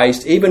with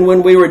Christ, even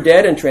when we were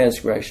dead in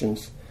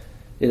transgressions.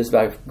 It is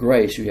by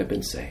grace you have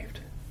been saved.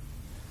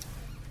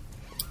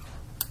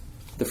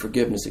 The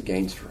forgiveness it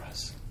gains for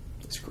us.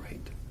 It's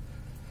great.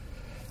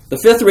 The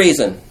fifth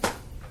reason,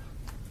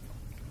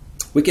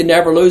 we can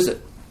never lose it,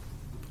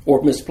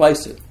 or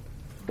misplace it,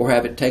 or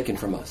have it taken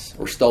from us,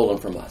 or stolen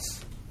from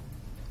us.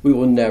 We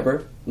will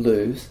never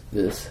lose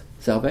this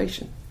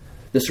salvation.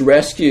 This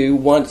rescue,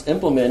 once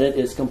implemented,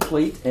 is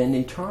complete and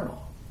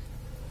eternal.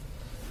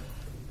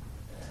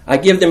 I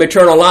give them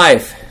eternal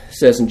life, it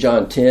says in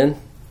John 10,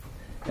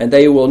 and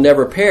they will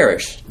never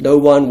perish. No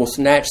one will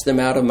snatch them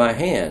out of my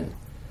hand.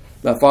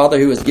 My Father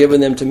who has given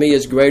them to me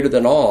is greater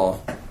than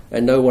all,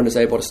 and no one is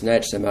able to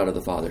snatch them out of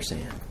the Father's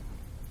hand.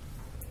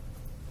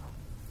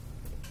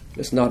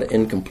 It's not an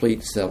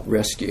incomplete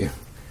self-rescue.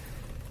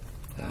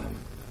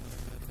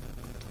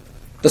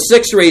 The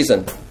sixth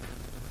reason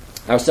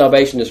our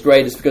salvation is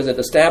great is because it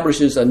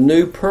establishes a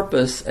new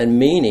purpose and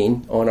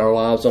meaning on our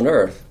lives on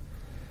earth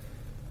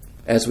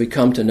as we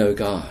come to know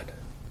God,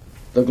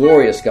 the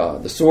glorious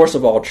God, the source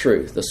of all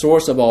truth, the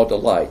source of all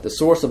delight, the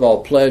source of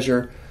all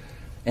pleasure,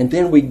 and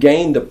then we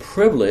gain the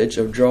privilege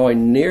of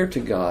drawing near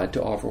to God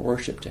to offer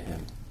worship to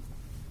Him.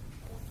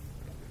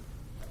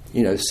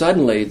 You know,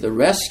 suddenly the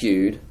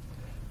rescued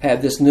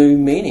have this new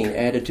meaning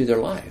added to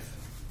their life.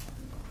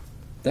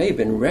 They've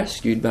been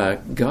rescued by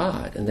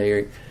God, and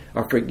they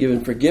are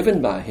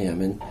forgiven by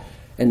Him,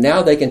 and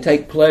now they can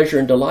take pleasure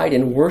and delight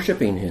in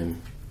worshiping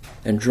Him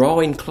and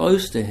drawing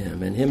close to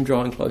Him and Him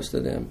drawing close to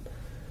them.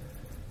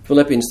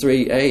 Philippians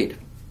 3:8,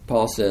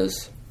 Paul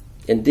says,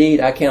 indeed,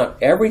 I count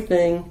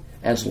everything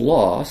as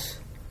loss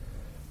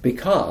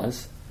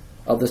because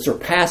of the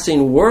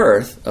surpassing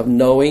worth of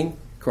knowing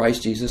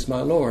Christ Jesus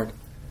my Lord.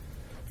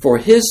 For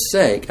His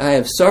sake I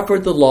have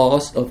suffered the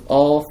loss of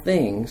all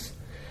things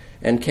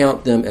and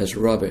count them as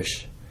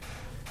rubbish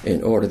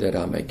in order that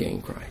I may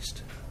gain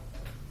Christ.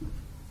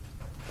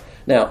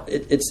 Now,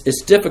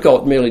 it's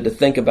difficult merely to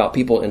think about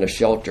people in a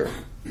shelter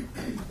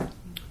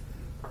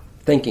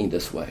thinking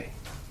this way.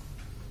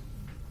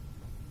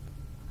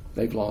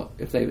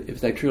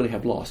 If they truly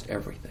have lost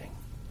everything.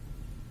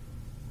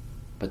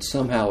 But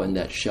somehow in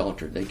that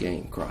shelter they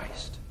gain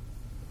Christ.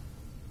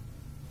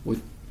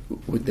 Would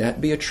that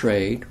be a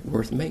trade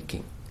worth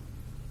making?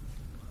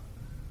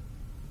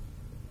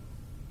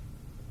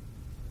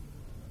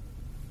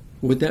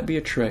 Would that be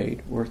a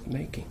trade worth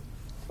making?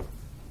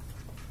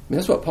 And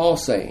that's what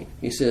Paul's saying.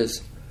 He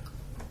says,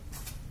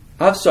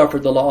 I've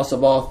suffered the loss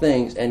of all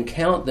things and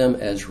count them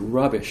as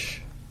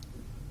rubbish.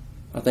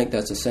 I think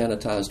that's a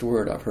sanitized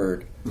word I've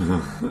heard.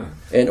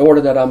 In order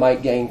that I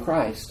might gain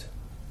Christ.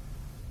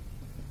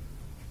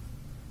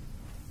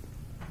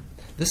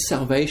 This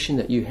salvation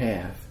that you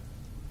have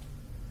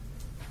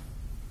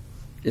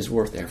is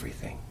worth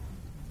everything.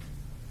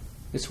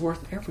 It's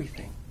worth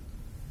everything.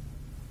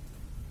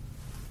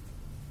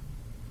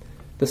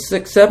 The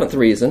seventh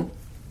reason,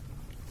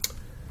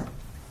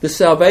 this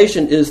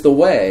salvation is the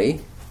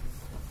way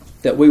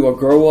that we will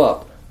grow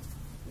up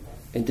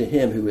into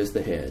Him who is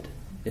the head,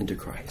 into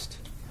Christ.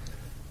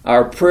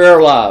 Our prayer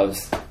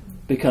lives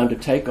become to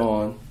take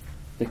on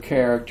the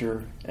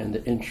character and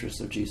the interests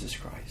of Jesus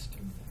Christ.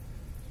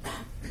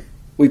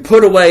 We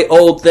put away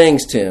old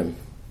things, Tim,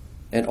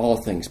 and all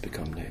things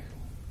become new.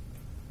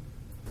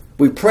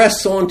 We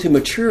press on to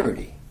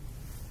maturity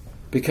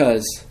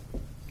because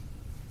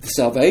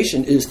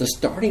salvation is the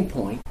starting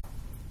point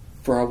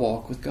for our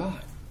walk with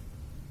God.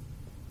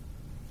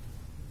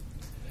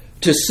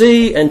 To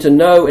see and to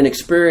know and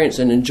experience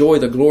and enjoy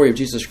the glory of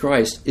Jesus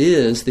Christ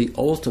is the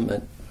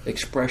ultimate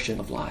expression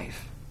of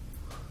life.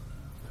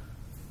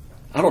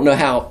 I don't know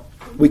how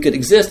we could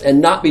exist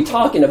and not be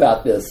talking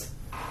about this.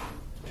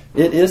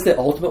 It is the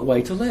ultimate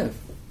way to live.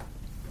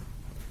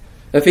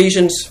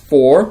 Ephesians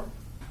 4,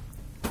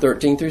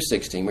 13 through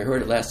 16. We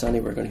heard it last Sunday.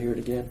 We're going to hear it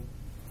again.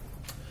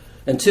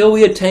 Until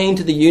we attain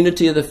to the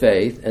unity of the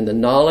faith and the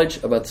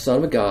knowledge about the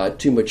Son of God,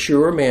 to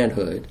mature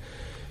manhood,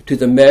 to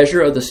the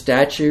measure of the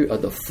stature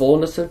of the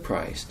fullness of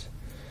Christ,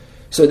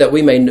 so that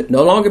we may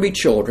no longer be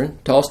children,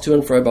 tossed to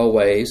and fro by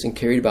waves and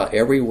carried about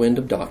every wind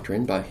of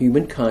doctrine, by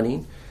human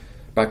cunning,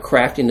 by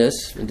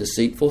craftiness and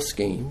deceitful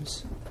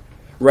schemes.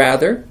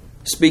 Rather,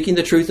 speaking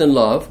the truth in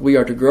love, we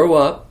are to grow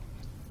up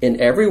in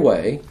every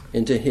way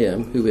into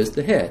Him who is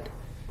the head,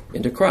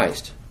 into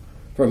Christ,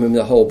 from whom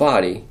the whole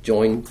body,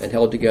 joined and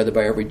held together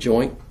by every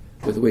joint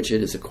with which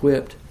it is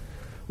equipped,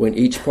 when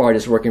each part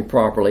is working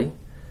properly,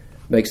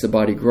 makes the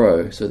body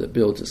grow so that it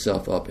builds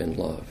itself up in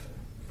love.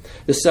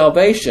 The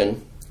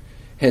salvation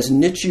has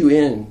knit you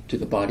into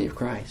the body of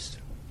Christ,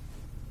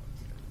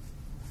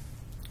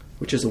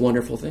 which is a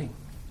wonderful thing,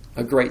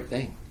 a great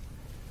thing.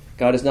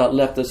 God has not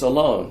left us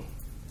alone.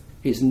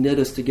 He's knit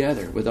us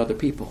together with other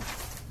people.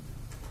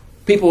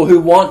 People who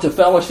want to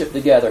fellowship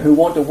together, who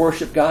want to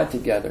worship God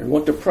together, who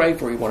want to pray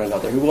for one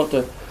another, who want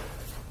to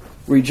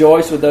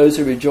rejoice with those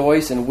who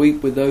rejoice and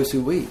weep with those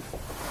who weep.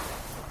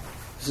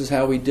 This is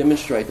how we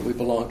demonstrate that we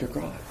belong to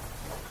God.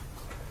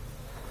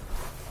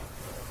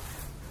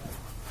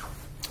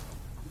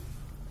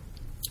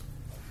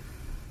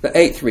 The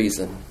eighth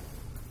reason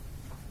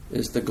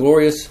is the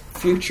glorious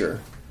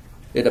future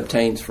it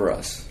obtains for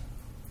us,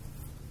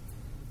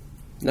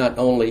 not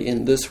only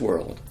in this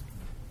world,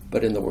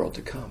 but in the world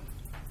to come.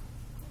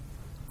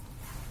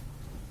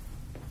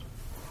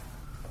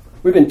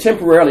 We've been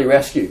temporarily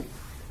rescued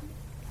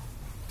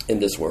in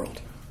this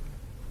world,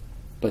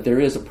 but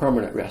there is a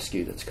permanent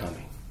rescue that's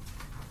coming.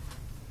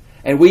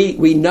 And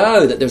we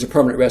know that there's a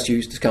permanent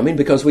rescue that's coming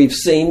because we've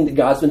seen that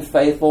God's been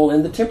faithful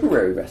in the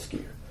temporary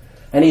rescue.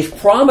 And He's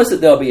promised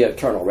that there'll be an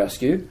eternal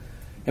rescue,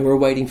 and we're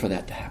waiting for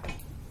that to happen.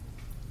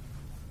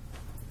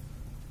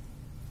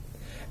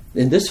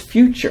 In this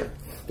future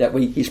that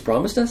He's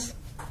promised us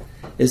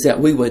is that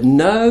we would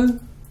know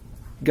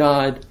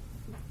God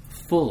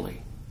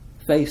fully,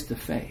 face to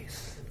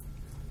face,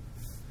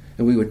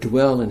 and we would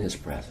dwell in His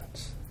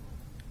presence.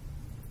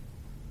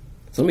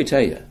 So let me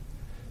tell you,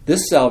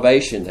 this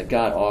salvation that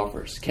God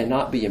offers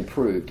cannot be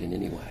improved in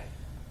any way.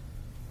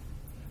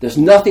 There's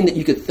nothing that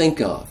you could think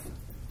of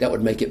that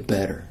would make it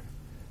better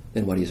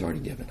than what He's already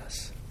given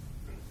us.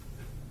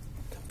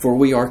 For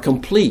we are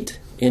complete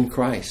in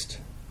Christ.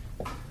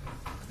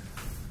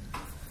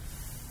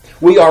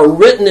 We are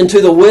written into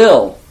the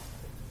will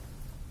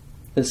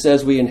that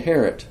says we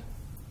inherit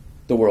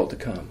the world to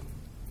come.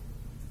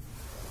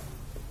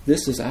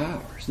 This is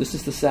ours. This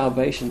is the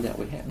salvation that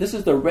we have. This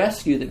is the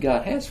rescue that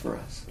God has for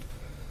us.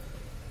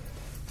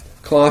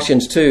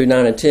 Colossians 2,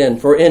 9 and 10.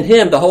 For in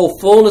Him the whole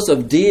fullness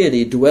of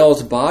deity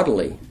dwells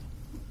bodily,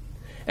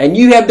 and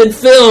you have been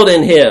filled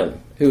in Him,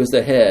 who is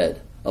the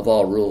head of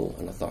all rule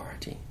and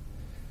authority.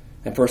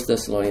 And 1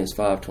 Thessalonians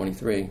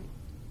 5:23.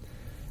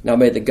 Now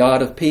may the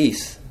God of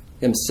peace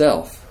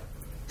Himself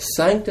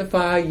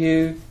sanctify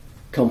you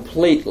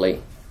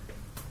completely,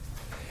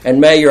 and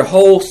may your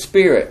whole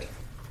spirit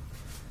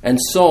and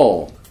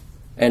soul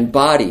and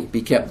body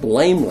be kept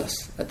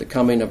blameless at the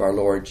coming of our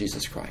Lord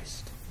Jesus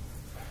Christ.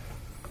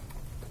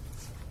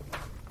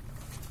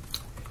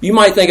 You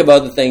might think of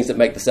other things that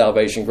make the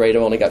salvation great.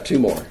 I've only got two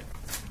more.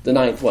 The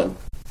ninth one.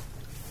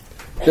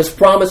 This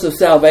promise of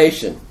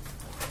salvation,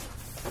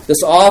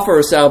 this offer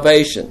of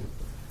salvation,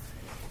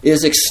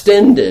 is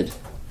extended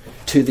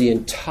to the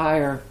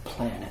entire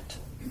planet.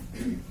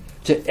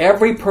 To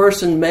every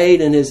person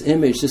made in His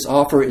image, this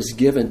offer is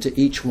given to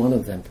each one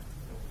of them.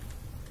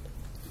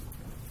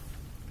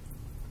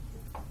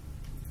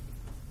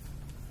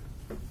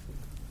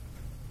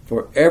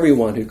 For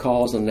everyone who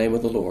calls on the name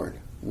of the Lord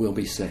will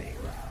be saved.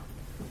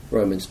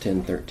 Romans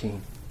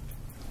 10:13.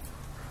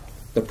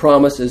 The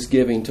promise is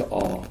given to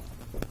all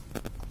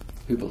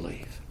who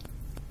believe.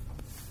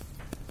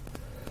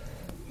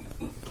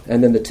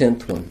 And then the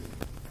 10th one.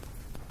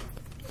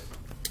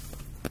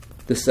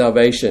 The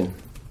salvation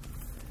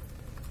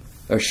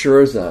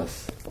assures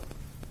us,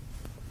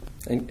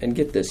 and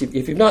get this,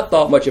 if you've not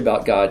thought much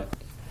about God,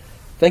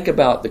 think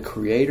about the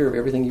creator of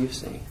everything you've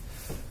seen,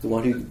 the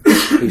one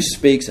who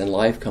speaks and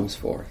life comes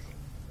forth,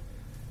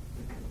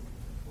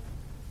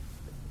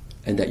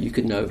 and that you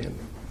could know Him.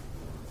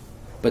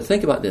 But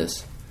think about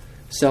this.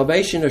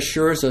 Salvation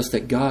assures us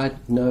that God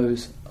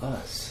knows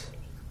us.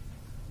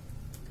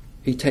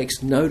 He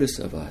takes notice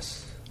of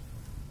us.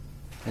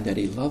 and that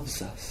he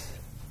loves us.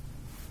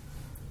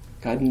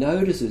 God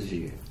notices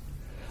you.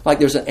 Like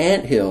there's an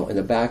anthill in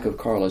the back of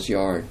Carla's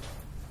yard.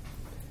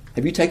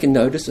 Have you taken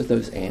notice of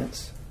those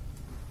ants?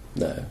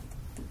 No.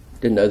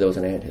 Didn't know there was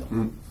an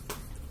anthill.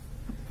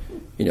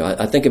 You know,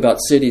 I think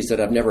about cities that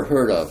I've never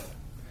heard of.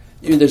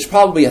 You know, there's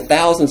probably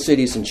 1,000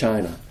 cities in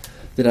China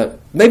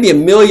maybe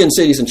 1 million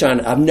cities in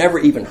China. I've never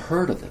even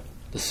heard of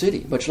the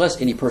city, much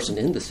less any person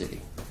in the city.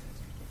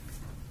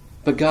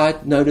 But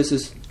God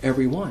notices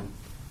every one.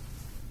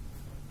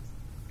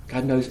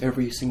 God knows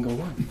every single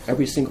one,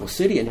 every single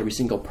city, and every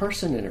single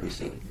person in every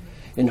city.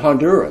 In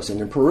Honduras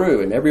and in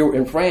Peru and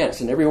in France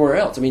and everywhere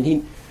else. I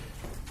mean,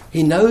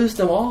 He knows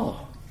them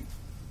all.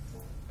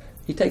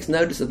 He takes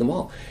notice of them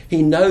all.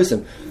 He knows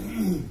them.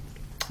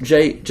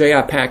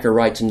 J.I. Packer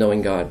writes in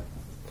Knowing God,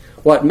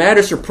 "What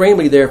matters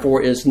supremely,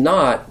 therefore, is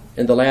not,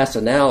 in the last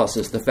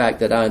analysis, the fact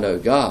that I know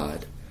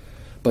God,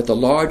 but the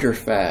larger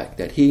fact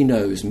that He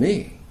knows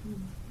me.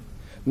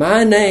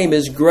 My name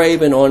is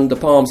graven on the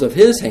palms of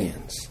His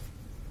hands.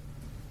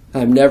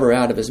 I'm never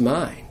out of His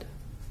mind.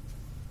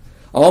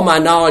 All my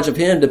knowledge of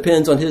Him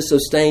depends on His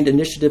sustained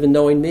initiative in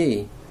knowing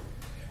me.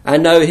 I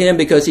know Him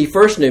because He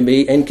first knew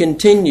me and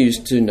continues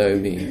to know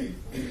me.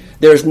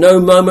 There's no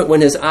moment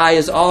when His eye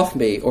is off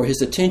me or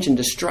His attention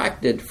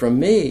distracted from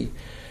me,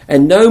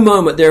 and no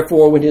moment,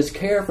 therefore, when His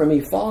care for me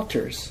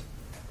falters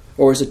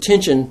or His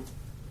attention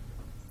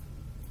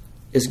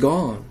is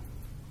gone.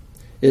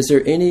 Is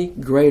there any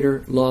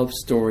greater love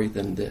story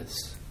than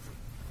this?"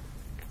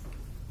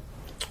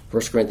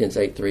 1 Corinthians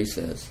 8:3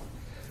 says,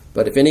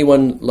 "But if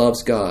anyone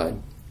loves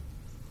God,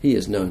 he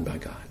is known by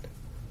God."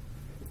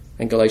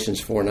 And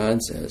Galatians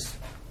 4:9 says,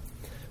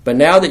 "But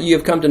now that you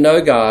have come to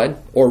know God,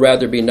 or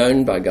rather be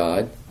known by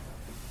God,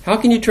 how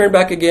can you turn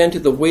back again to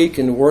the weak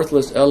and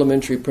worthless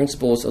elementary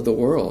principles of the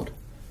world,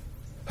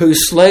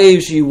 whose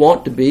slaves you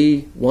want to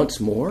be once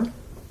more?"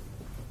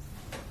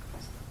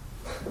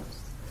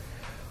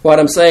 What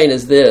I'm saying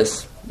is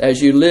this: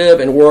 as you live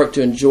and work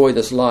to enjoy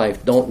this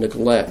life, don't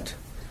neglect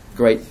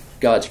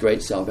God's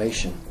great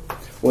salvation,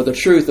 or the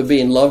truth of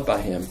being loved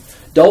by Him.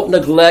 Don't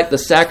neglect the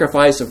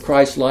sacrifice of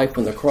Christ's life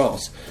on the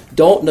cross.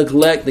 Don't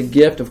neglect the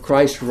gift of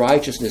Christ's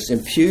righteousness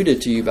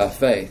imputed to you by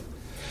faith.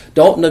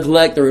 Don't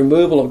neglect the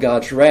removal of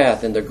God's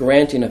wrath and the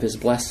granting of His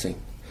blessing.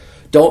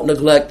 Don't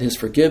neglect His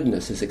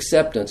forgiveness, His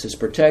acceptance, His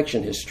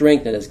protection, His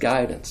strength, and His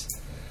guidance.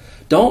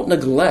 Don't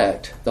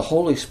neglect the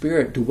Holy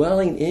Spirit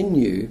dwelling in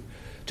you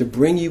to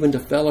bring you into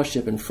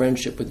fellowship and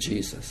friendship with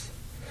Jesus.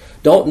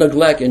 Don't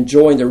neglect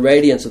enjoying the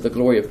radiance of the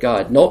glory of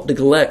God. Don't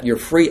neglect your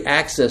free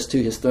access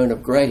to His throne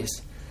of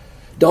grace.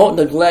 Don't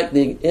neglect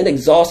the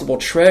inexhaustible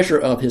treasure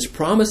of His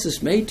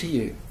promises made to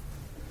you.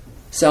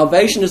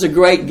 Salvation is a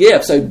great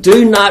gift, so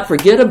do not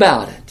forget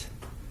about it.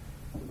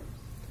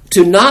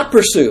 To not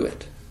pursue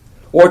it,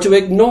 or to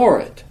ignore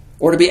it,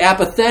 or to be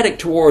apathetic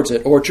towards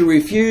it, or to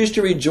refuse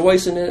to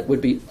rejoice in it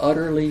would be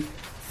utterly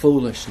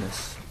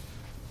foolishness,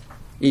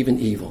 even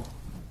evil.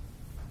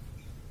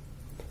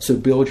 So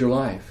build your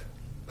life.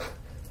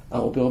 I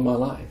will build my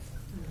life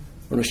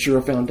on a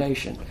sure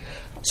foundation.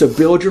 So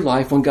build your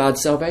life on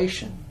God's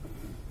salvation.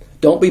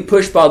 Don't be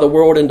pushed by the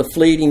world into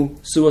fleeting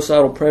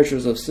suicidal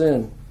pressures of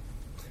sin.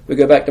 We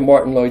go back to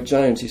Martin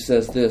Lloyd-Jones. He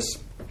says this: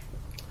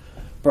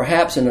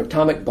 "Perhaps an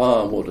atomic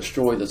bomb will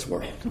destroy this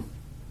world,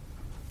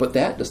 but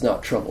that does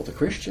not trouble the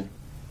Christian.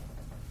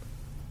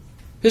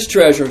 His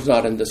treasure is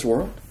not in this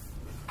world.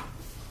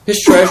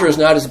 His treasure is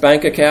not his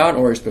bank account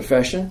or his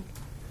profession.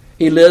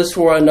 He lives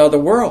for another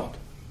world.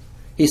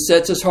 He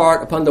sets his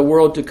heart upon the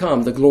world to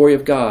come, the glory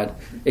of God,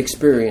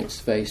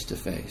 experienced face to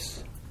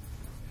face."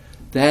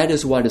 That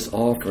is what is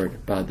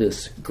offered by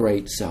this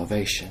great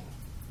salvation.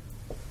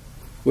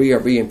 We are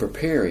being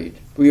prepared.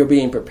 We are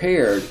being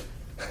prepared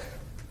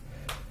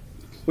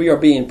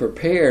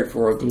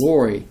for a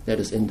glory that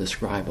is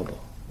indescribable.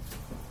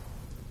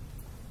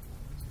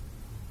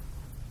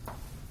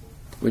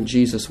 When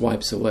Jesus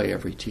wipes away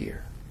every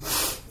tear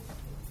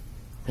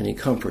and He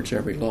comforts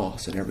every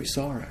loss and every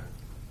sorrow.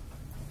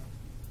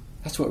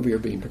 That's what we are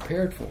being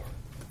prepared for.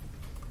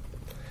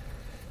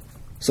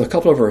 So a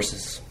couple of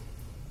verses.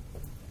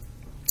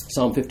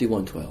 Psalm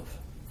 51:12.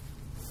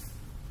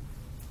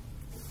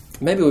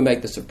 Maybe we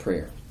make this a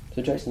prayer.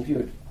 So Jason, if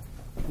you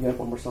have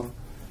one more song.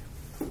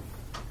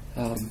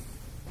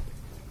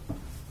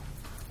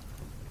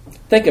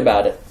 Think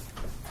about it.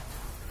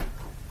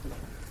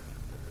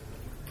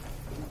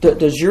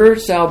 Does your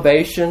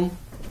salvation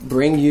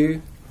bring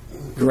you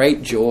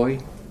great joy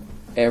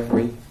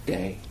every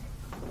day?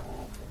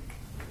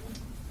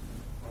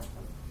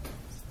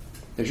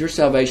 Does your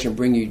salvation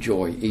bring you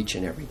joy each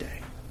and every day?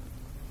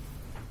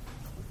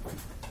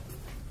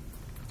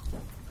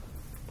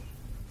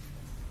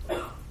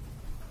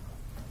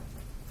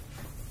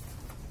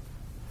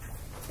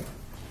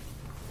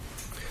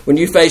 When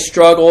you face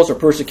struggles or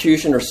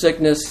persecution or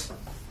sickness,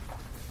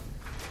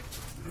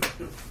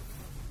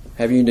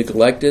 have you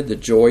neglected the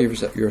joy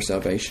of your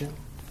salvation?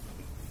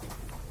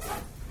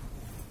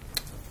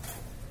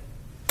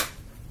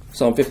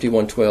 Psalm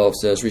 51:12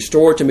 says,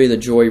 "Restore to me the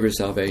joy of your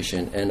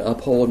salvation and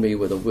uphold me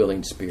with a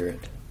willing spirit."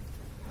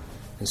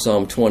 And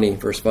Psalm 20,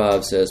 verse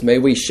 5 says, "May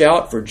we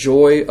shout for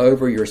joy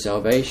over your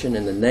salvation.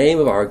 In the name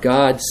of our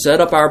God, set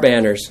up our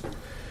banners.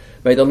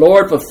 May the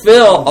Lord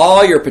fulfill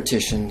all your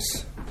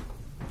petitions."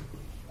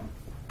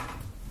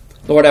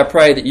 Lord, I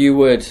pray that you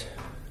would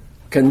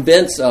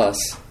convince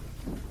us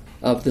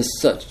of this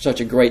such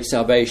a great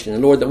salvation.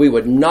 And Lord, that we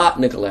would not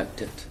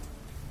neglect it.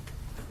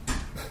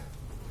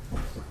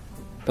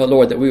 But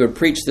Lord, that we would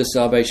preach this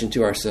salvation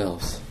to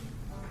ourselves.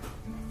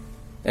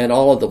 And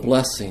all of the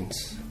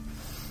blessings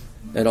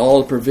and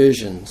all the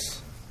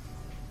provisions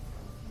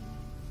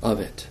of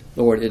it.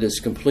 Lord, it is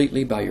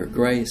completely by your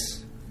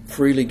grace,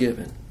 freely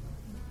given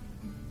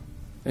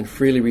and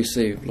freely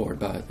received, Lord,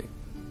 by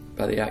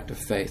the act of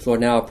faith.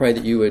 Lord, now I pray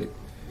that you would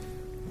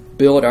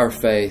build our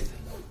faith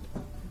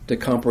to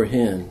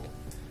comprehend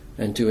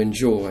and to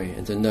enjoy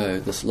and to know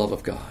this love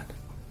of God.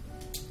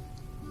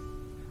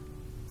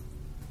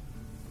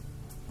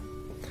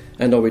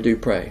 And Lord, we do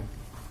pray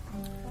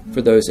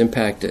for those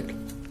impacted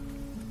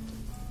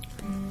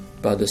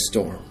by this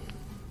storm.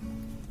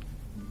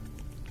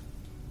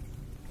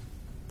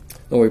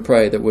 Lord, we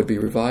pray that would be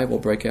revival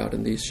break out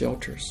in these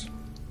shelters.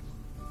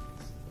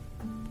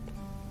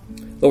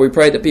 Lord, we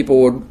pray that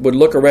people would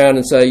look around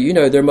and say, you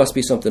know, there must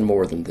be something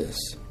more than this.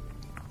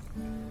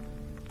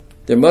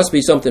 There must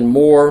be something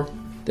more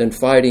than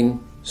fighting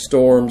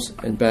storms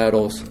and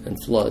battles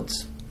and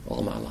floods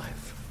all my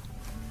life.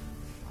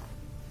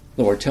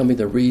 Lord, tell me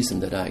the reason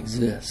that I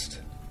exist.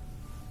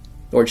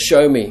 Lord,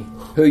 show me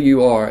who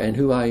you are and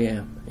who I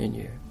am in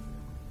you.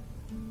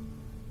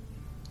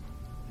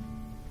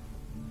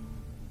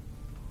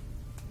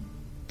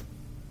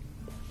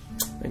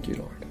 Thank you,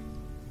 Lord.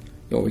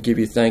 Lord, we give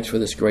you thanks for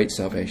this great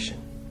salvation.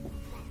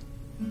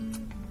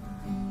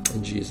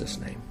 In Jesus'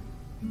 name.